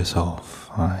tell yourself,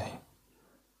 I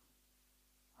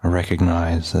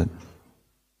recognize that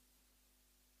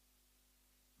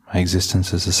my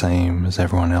existence is the same as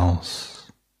everyone else.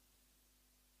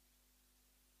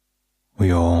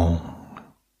 We all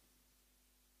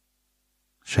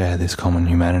share this common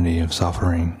humanity of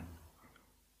suffering.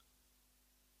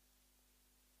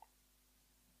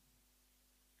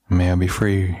 May I be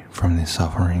free from this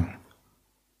suffering,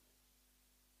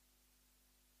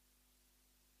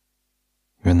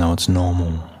 even though it's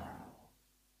normal.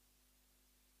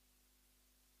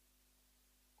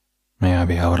 May I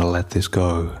be able to let this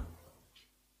go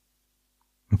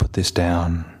and put this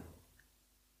down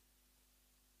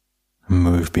and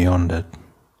move beyond it.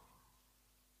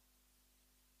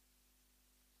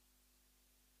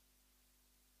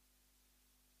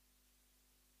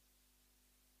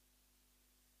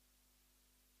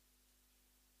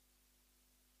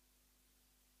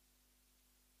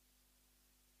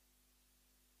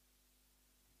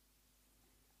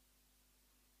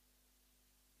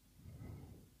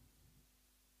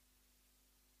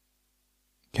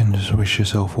 You can just wish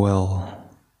yourself well.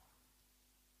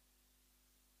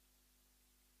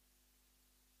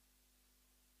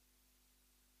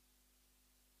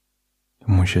 You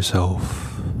can wish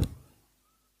yourself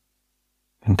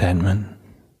contentment,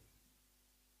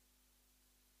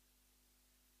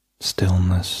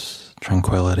 stillness,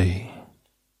 tranquility,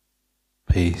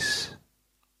 peace.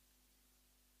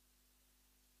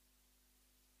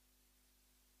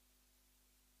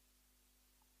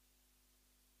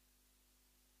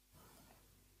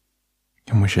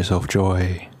 You can wish yourself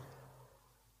joy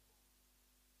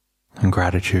and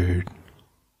gratitude.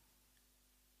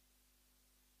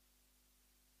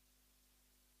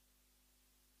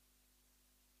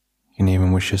 You can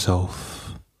even wish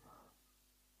yourself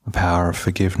the power of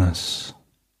forgiveness,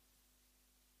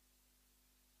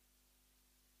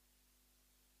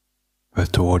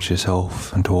 both towards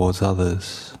yourself and towards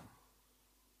others.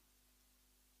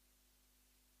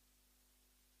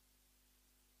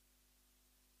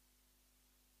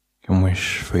 You can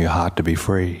wish for your heart to be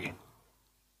free.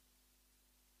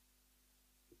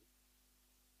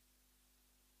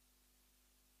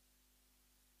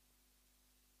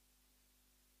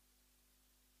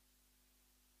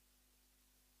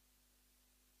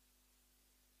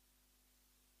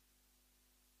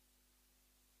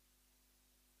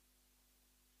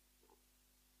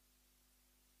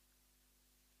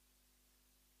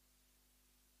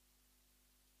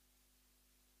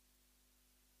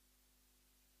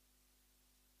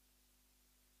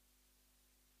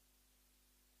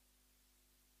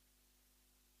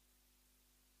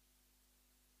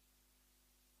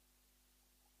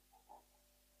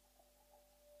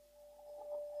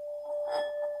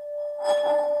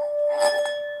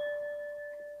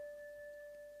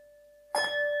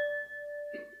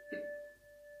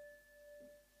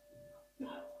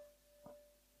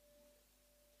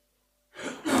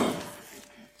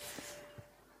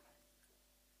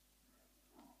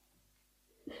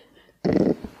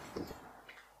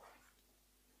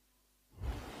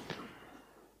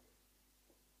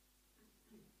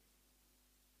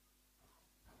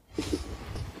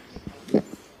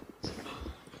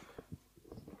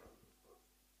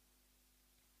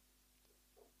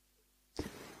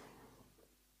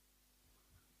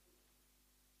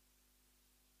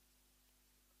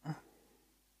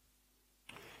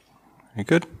 You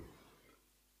good?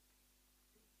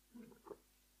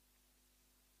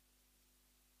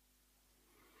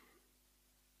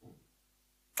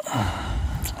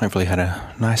 Hopefully had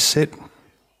a nice sit.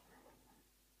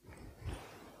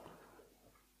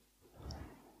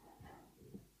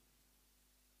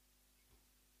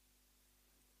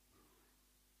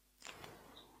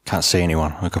 Can't see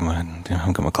anyone. I've got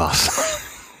my glass.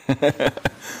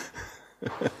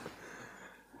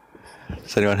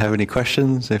 Does anyone have any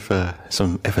questions? If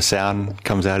a sound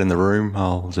comes out in the room,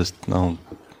 I'll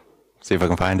see if I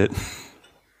can find it.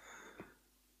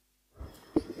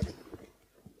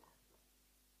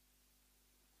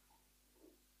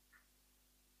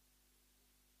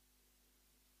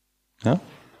 No?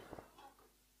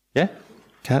 Yeah?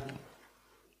 Cat?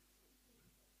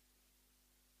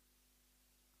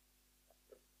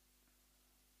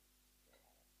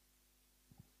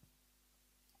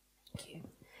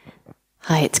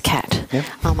 Hi, it's Kat. Yep.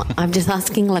 I'm just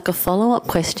asking like a follow-up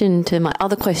question to my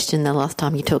other question the last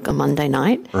time you took a Monday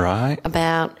night. Right.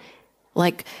 About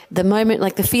like the moment,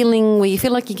 like the feeling where you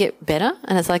feel like you get better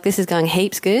and it's like this is going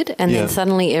heaps good and then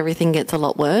suddenly everything gets a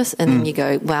lot worse and then you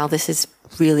go, wow, this is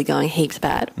really going heaps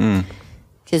bad.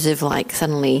 Because of like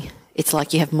suddenly it's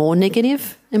like you have more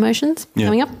negative emotions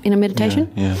coming up in a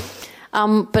meditation. Yeah.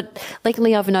 But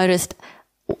lately I've noticed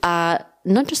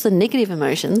not just the negative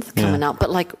emotions coming up, but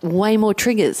like way more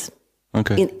triggers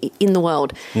in the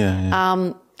world.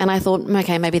 Yeah. And I thought,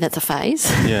 okay, maybe that's a phase.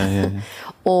 Yeah.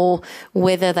 Or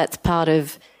whether that's part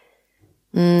of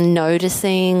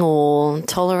noticing or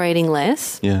tolerating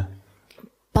less. Yeah.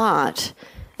 But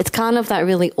it's kind of that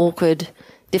really awkward,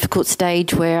 difficult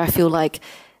stage where I feel like,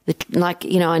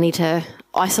 I need to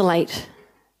isolate,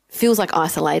 feels like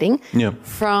isolating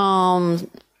from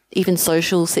even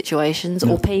social situations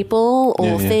or people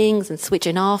or things and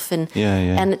switching off.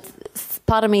 And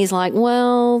part of me is like,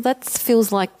 well, that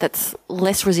feels like that's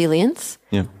less resilience.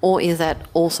 Yeah. Or is that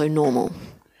also normal?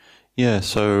 Yeah,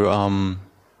 so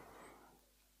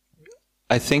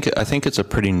I think it's a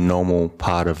pretty normal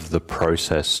part of the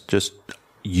process. Just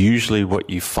usually what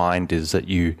you find is that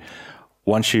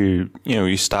once you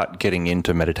start getting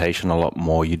into meditation a lot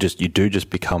more, you do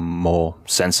become more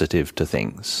sensitive to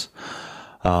things.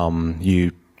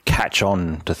 You catch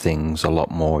on to things a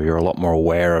lot more. You're a lot more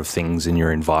aware of things in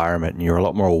your environment, and you're a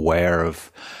lot more aware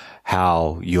of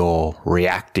how you're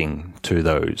reacting to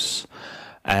those.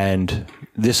 And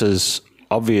this is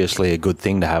obviously a good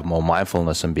thing to have more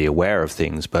mindfulness and be aware of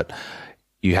things, but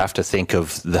you have to think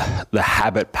of the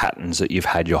habit patterns that you've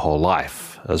had your whole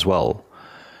life as well.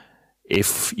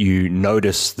 If you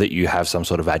notice that you have some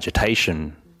sort of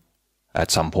agitation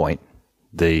at some point,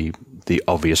 the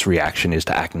obvious reaction is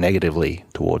to act negatively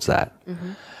towards that.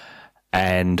 Mm-hmm.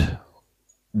 And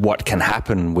what can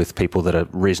happen with people that are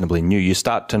reasonably new, you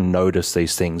start to notice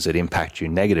these things that impact you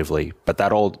negatively, but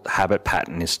that old habit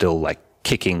pattern is still like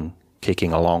kicking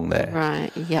along there.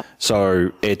 Right, yep.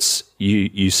 So it's,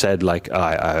 you said like,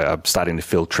 I'm starting to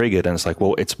feel triggered, and it's like,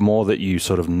 well, it's more that you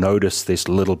sort of notice this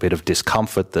little bit of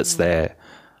discomfort that's there,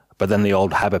 but then the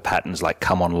old habit patterns like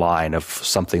come online of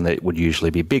something that would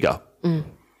usually be bigger.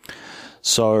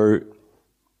 So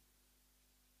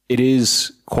it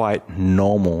is quite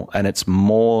normal, and it's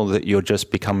more that you're just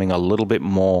becoming a little bit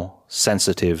more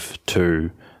sensitive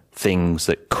to things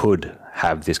that could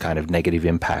have this kind of negative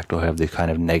impact or have this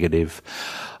kind of negative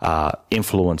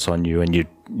influence on you, and you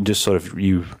just sort of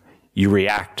you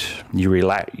react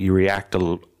a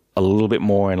little bit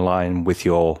more in line with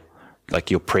your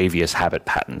previous habit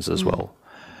patterns as well.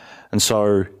 And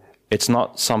so it's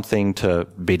not something to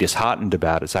be disheartened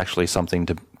about. It's actually something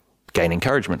to gain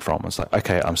encouragement from. It's like,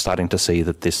 okay, I'm starting to see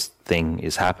that this thing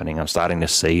is happening. I'm starting to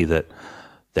see that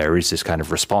there is this kind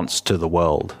of response to the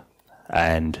world,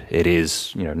 and it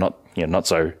is, not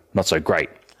so great.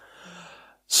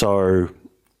 So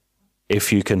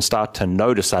if you can start to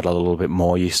notice that a little bit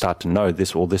more, you start to know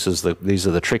these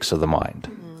are the tricks of the mind.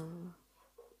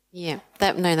 Yeah,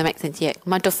 that makes sense. Yeah,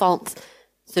 my default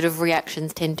sort of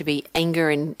reactions tend to be anger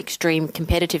and extreme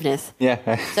competitiveness.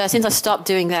 Yeah. So since I stopped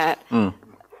doing that,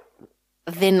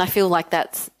 then I feel like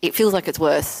it feels like it's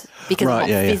worse because I'm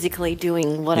not physically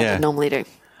doing what I would normally do.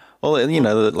 Well,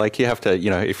 like you have to,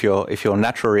 if your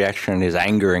natural reaction is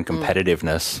anger and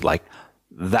competitiveness, like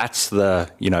that's the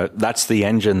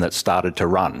engine that started to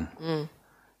run.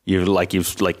 You've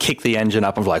kicked the engine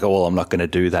up and like, oh, well, I'm not going to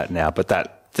do that now. But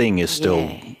that thing is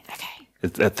still,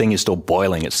 that thing is still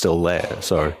boiling. It's still there.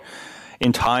 So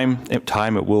in time,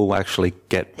 it will actually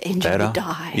get the engine better. Will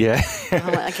die. Yeah.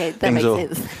 Oh, okay, that makes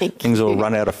sense. Things will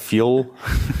run out of fuel.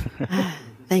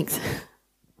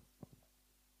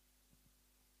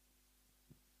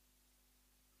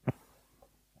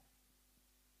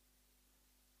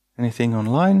 Anything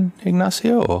online,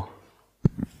 Ignacio? Or?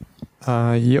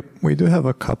 Yep, we do have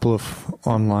a couple of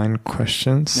online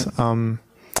questions. Yep.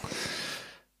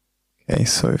 Okay,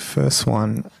 so first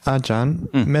one,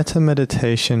 Ajahn, metta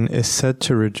meditation is said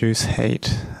to reduce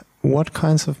hate. What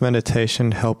kinds of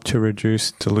meditation help to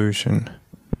reduce delusion?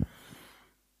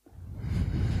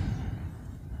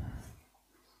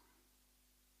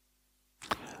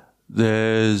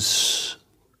 There's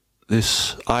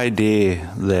this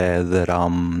idea there that,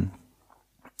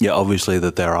 obviously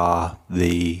that there are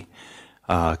the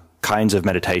kinds of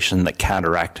meditation that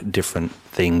counteract different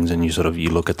things, and you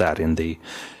look at that in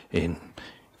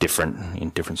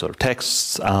different sort of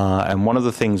texts. And one of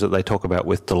the things that they talk about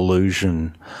with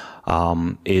delusion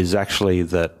is actually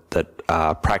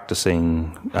that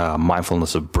practicing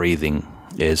mindfulness of breathing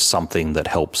is something that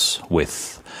helps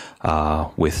with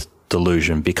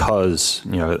delusion, because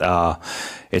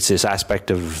it's this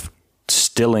aspect of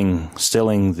stilling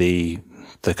the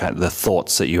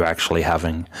thoughts that you're actually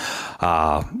having.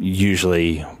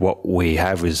 Usually what we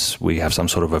have is we have some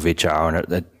sort of avijja, and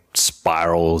it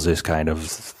spirals this kind of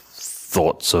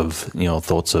thoughts of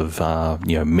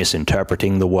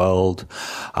misinterpreting the world,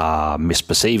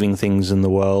 misperceiving things in the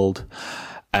world.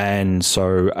 And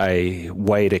so a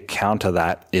way to counter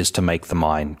that is to make the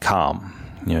mind calm,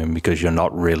 because you're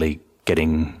not really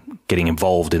getting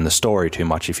involved in the story too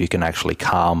much if you can actually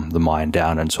calm the mind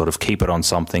down and sort of keep it on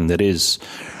something that is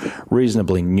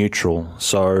reasonably neutral.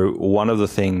 So one of the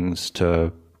things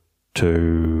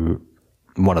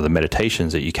one of the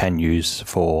meditations that you can use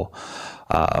for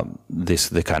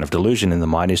the kind of delusion in the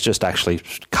mind is just actually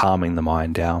calming the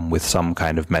mind down with some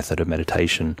kind of method of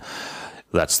meditation.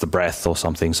 That's the breath or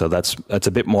something. So that's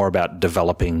a bit more about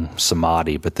developing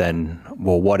samadhi. But then,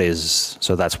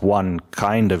 so that's one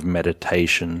kind of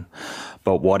meditation.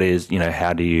 But what is,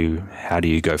 how do you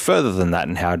go further than that,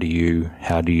 and how do you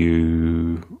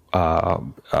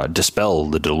dispel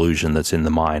the delusion that's in the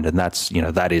mind? And that's,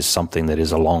 that is something that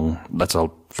is that's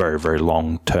a very, very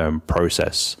long-term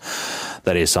process.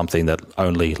 That is something that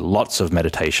only lots of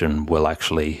meditation will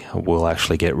actually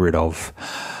get rid of.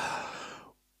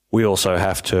 We also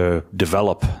have to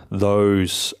develop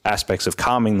those aspects of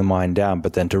calming the mind down,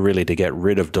 but then to get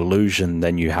rid of delusion,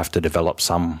 then you have to develop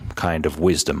some kind of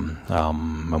wisdom.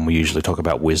 And we usually talk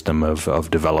about wisdom of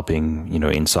developing,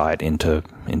 insight into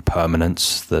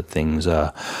impermanence, that things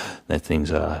are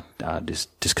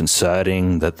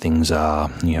disconcerting, that things are,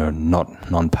 not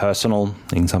non-personal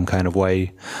in some kind of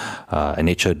way,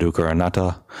 anicca, dukkha,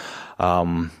 anatta.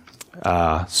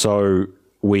 So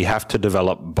we have to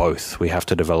develop both. We have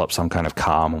to develop some kind of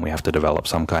calm, and we have to develop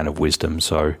some kind of wisdom.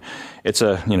 So it's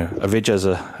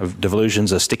avijja,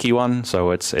 delusion's a sticky one. So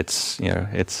it's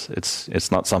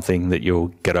not something that you'll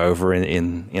get over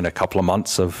in a couple of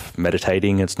months of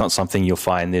meditating. It's not something you'll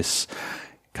find this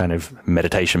kind of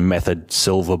meditation method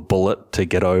silver bullet to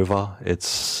get over. It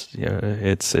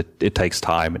takes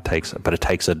time. It takes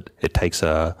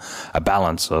a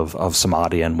balance of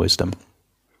samadhi and wisdom.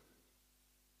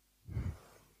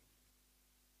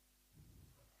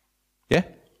 Yeah?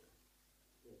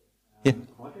 Yeah.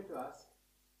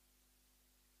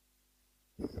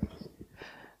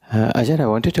 Ajahn, I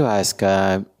wanted to ask,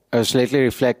 I was lately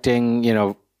reflecting,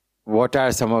 what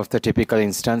are some of the typical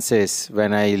instances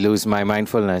when I lose my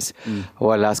mindfulness?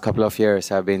 Over the last couple of years,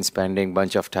 I've been spending a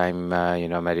bunch of time,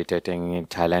 meditating in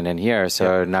Thailand and here.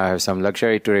 So now I have some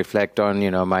luxury to reflect on,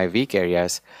 my weak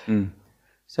areas.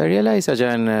 So I realized,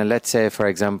 Ajahn, let's say, for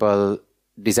example,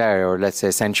 desire, or let's say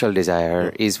sensual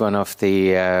desire, is one of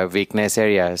the weakness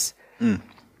areas.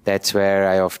 That's where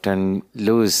I often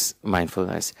lose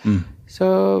mindfulness.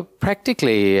 So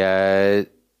practically,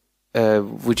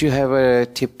 would you have a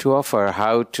tip to offer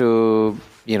how to,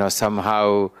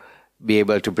 somehow be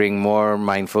able to bring more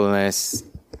mindfulness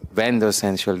when those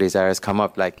sensual desires come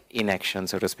up, like in action,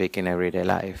 so to speak, in everyday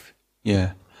life?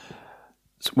 Yeah.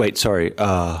 Wait, sorry.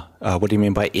 What do you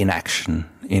mean by inaction?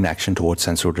 Inaction towards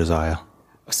sensual desire?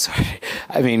 Sorry,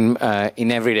 I mean in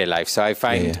everyday life. So I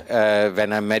find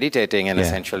when I'm meditating and a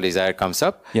sensual desire comes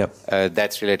up,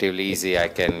 that's relatively easy. I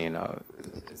can,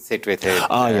 sit with it.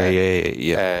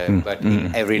 But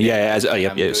in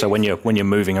everyday So when you're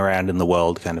moving around in the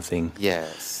world, kind of thing.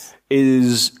 Yes.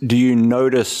 Do you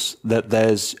notice that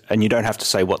there's, and you don't have to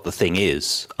say what the thing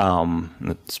is.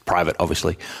 It's private,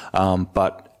 obviously.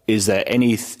 But is there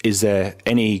any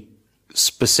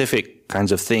specific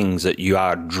kinds of things that you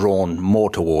are drawn more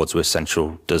towards with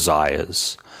sensual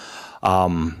desires?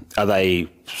 Are they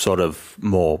sort of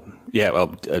more,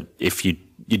 if you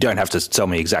don't have to tell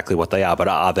me exactly what they are, but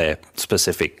are there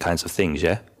specific kinds of things,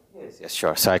 yeah? Yes, Yes,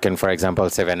 sure. So I can, for example,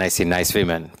 say when I see nice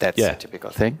women, that's a typical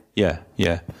thing. Yeah.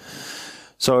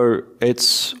 So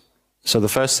the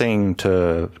first thing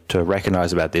to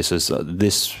recognize about this is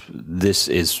this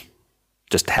is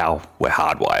just how we're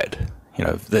hardwired.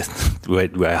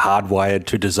 We're hardwired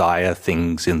to desire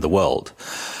things in the world.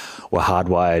 We're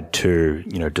hardwired to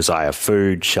desire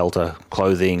food, shelter,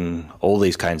 clothing, all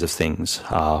these kinds of things.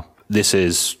 This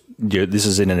is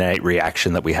an innate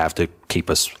reaction that we have to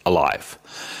keep us alive.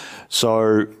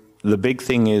 So the big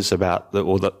thing is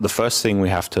the first thing we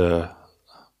have to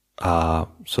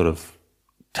sort of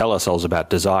tell ourselves about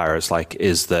desire is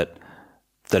that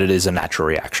it is a natural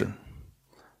reaction.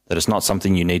 That it's not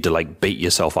something you need to beat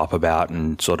yourself up about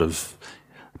and sort of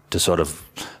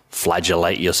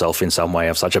flagellate yourself in some way.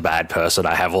 I'm such a bad person.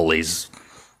 I have all these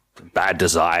bad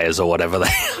desires or whatever.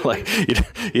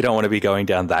 You don't want to be going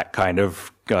down that kind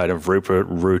of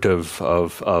route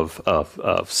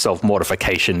of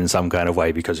self-mortification in some kind of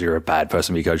way because you're a bad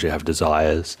person because you have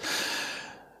desires.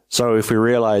 So if we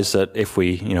realize that if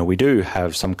we do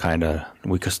have some kind of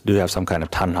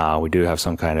tanha, we do have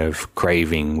some kind of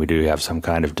craving, we do have some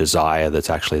kind of desire that's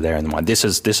actually there in the mind. This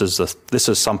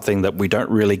is something that we don't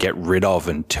really get rid of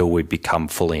until we become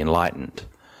fully enlightened.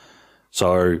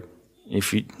 So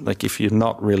if you're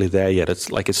not really there yet,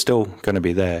 it's still going to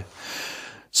be there.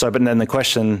 So, but then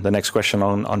the next question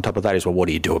on top of that is, well, what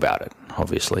do you do about it?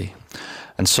 Obviously.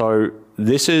 And so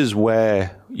this is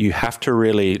where you have to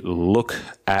really look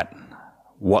at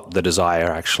what the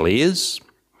desire actually is,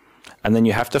 and then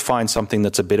you have to find something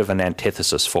that's a bit of an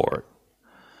antithesis for it.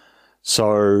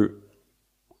 So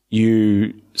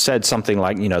you said something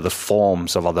like, the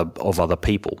forms of other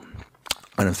people.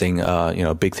 And I think,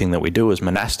 a big thing that we do as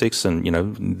monastics, and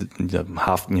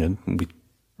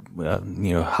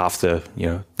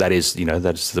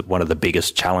that's one of the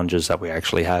biggest challenges that we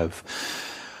actually have.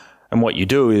 And what you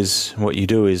do is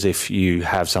if you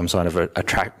have some sort of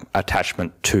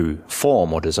attachment to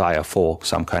form or desire for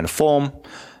some kind of form,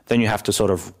 then you have to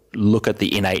sort of look at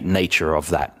the innate nature of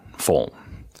that form.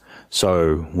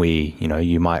 So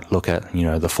you might look at,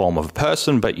 the form of a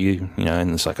person, but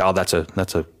and it's like, oh, that's a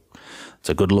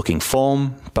good looking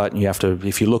form, but you have to,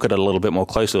 if you look at it a little bit more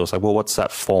closely, it's like, well, what's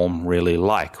that form really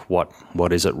like? What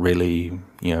is it really,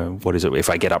 what is it, if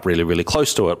I get up really, really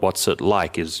close to it, what's it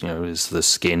like? Is the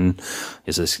skin,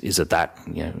 is it that,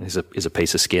 is a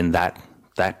piece of skin that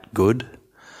good?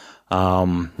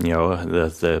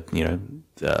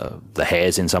 The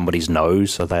hairs in somebody's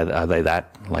nose, are they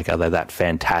that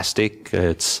fantastic?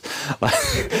 It's like,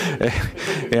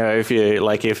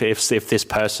 if this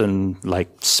person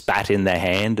spat in their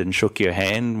hand and shook your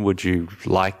hand, would you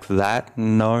like that?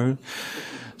 No.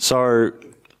 So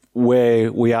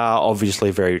we are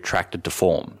obviously very attracted to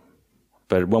form,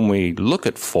 but when we look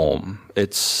at form,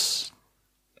 it's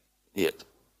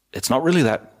not really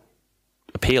that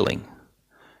appealing.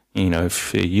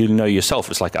 If you know yourself,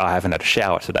 it's like, I haven't had a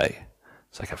shower today.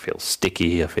 It's like, I feel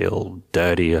sticky, I feel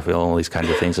dirty, I feel all these kinds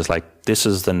of things. It's like, this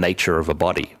is the nature of a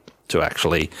body, to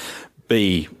actually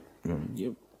be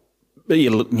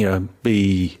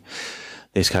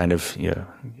this kind of,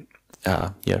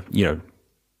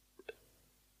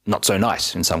 not so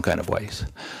nice in some kind of ways.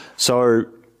 So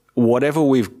whatever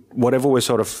we're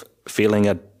sort of feeling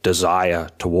a desire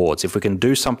towards, if we can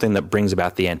do something that brings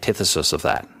about the antithesis of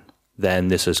that, then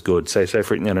this is good. So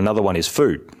for another one is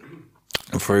food.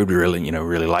 Food,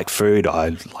 really like food.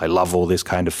 I love all this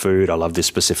kind of food. I love this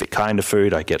specific kind of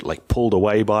food. I get pulled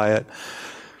away by it.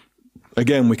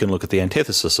 Again, we can look at the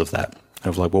antithesis of that.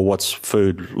 Of well, what's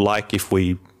food like if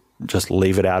we just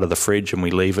leave it out of the fridge and we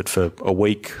leave it for a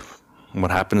week? What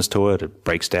happens to it? It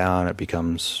breaks down. It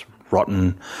becomes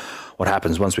rotten. What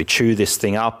happens once we chew this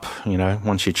thing up?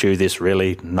 Once you chew this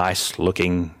really nice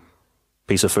looking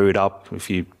piece of food up, if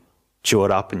you chew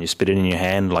it up and you spit it in your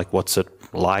hand, what's it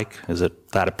like? Is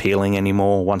it that appealing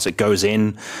anymore? Once it goes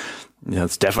in,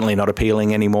 it's definitely not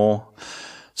appealing anymore.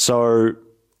 So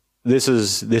this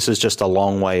is just a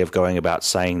long way of going about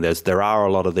saying there are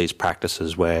a lot of these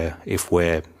practices where if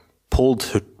we're pulled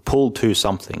to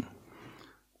something,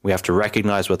 we have to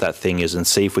recognize what that thing is and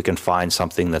see if we can find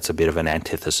something that's a bit of an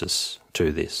antithesis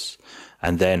to this,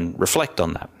 and then reflect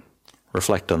on that,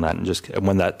 and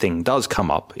when that thing does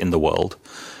come up in the world,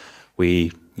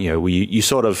 you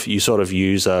sort of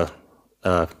use a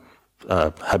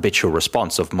habitual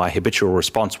response. Of my habitual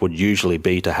response would usually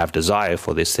be to have desire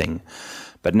for this thing,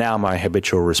 but now my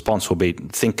habitual response will be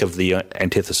think of the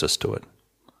antithesis to it.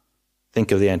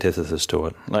 Think of the antithesis to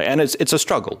it, and it's a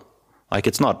struggle.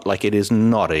 It is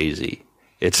not easy.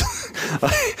 It's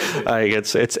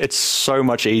it's so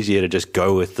much easier to just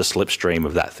go with the slipstream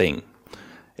of that thing.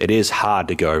 it is hard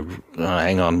to go,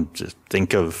 hang on, just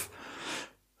think of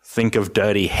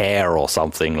dirty hair or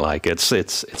something. Like it's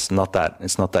not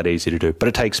that easy to do, but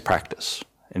it takes practice.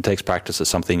 It takes practice. It's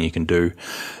something you can do.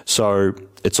 So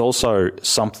it's also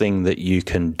something that you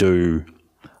can do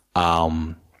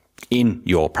in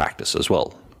your practice as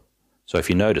well. So if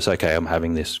you notice, okay, I'm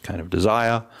having this kind of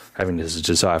desire, having this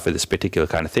desire for this particular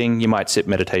kind of thing, you might sit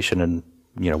meditation and,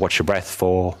 watch your breath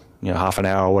for, half an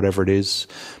hour or whatever it is.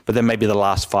 But then maybe the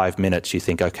last 5 minutes you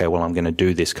think, okay, well, I'm going to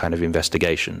do this kind of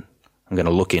investigation. I'm going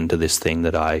to look into this thing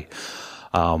that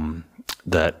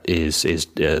that is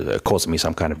causing me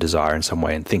some kind of desire in some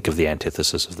way and think of the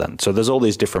antithesis of that. So there's all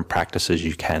these different practices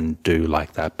you can do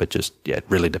like that, but it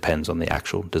really depends on the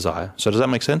actual desire. So does that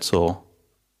make sense or?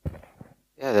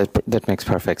 Yeah, that makes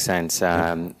perfect sense.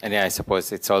 And I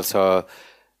suppose it's also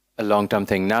a long-term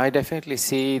thing. Now I definitely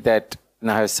see that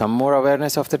now I have some more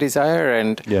awareness of the desire,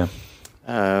 and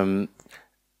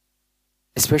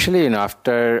especially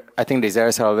after, I think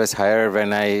desires are always higher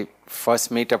when I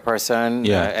first meet a person.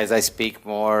 As I speak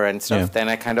more and stuff, then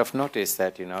I kind of notice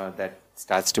that that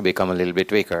starts to become a little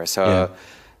bit weaker. So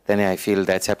then I feel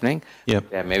that's happening.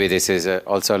 Maybe this is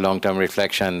also a long-term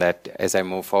reflection that as I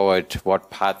move forward, what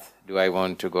path do I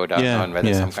want to go down on,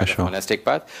 whether some kind of monastic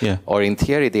path, or in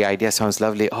theory, the idea sounds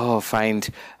lovely. Oh, find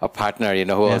a partner,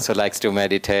 who also likes to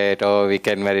meditate. Oh, we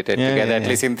can meditate together. At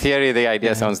least in theory, the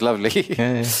idea sounds lovely.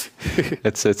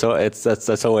 That's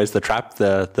always the trap.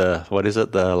 The what is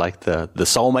it? The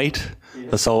soulmate.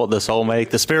 The soulmate,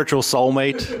 the spiritual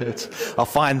soulmate. I'll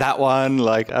find that one.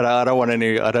 Like I don't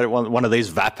want one of these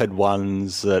vapid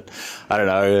ones that I don't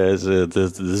know is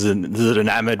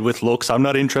enamored with looks. I'm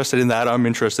not interested in that. I'm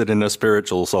interested in a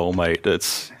spiritual soulmate.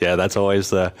 That's always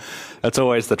the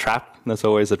trap. That's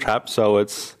always the trap. So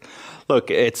it's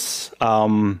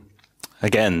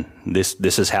again,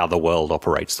 this is how the world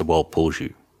operates. The world pulls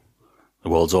you. The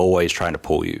world's always trying to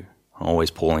pull you.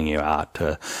 Always pulling you out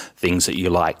to things that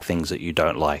you like, things that you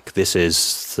don't like. This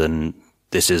is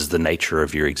the nature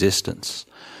of your existence.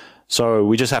 So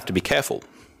we just have to be careful.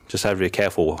 Just have to be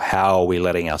careful how we're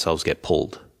letting ourselves get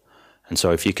pulled. And so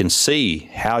if you can see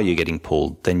how you're getting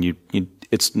pulled, then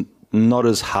it's not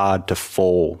as hard to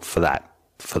fall for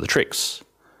the tricks.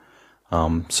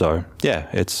 It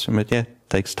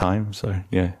takes time. So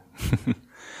yeah.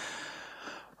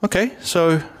 Okay,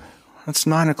 so. It's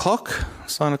 9 o'clock.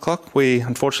 It's 9 o'clock. We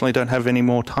unfortunately don't have any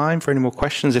more time for any more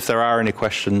questions. If there are any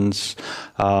questions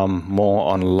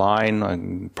more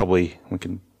online, we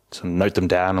can sort of note them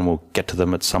down and we'll get to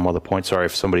them at some other point. Sorry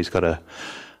if somebody's got an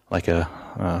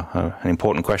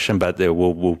important question, but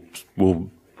we'll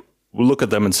look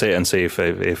at them and see if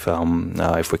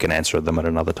we can answer them at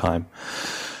another time.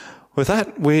 With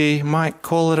that, we might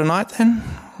call it a night then.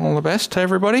 All the best to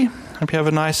everybody. Hope you have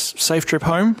a nice, safe trip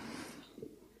home.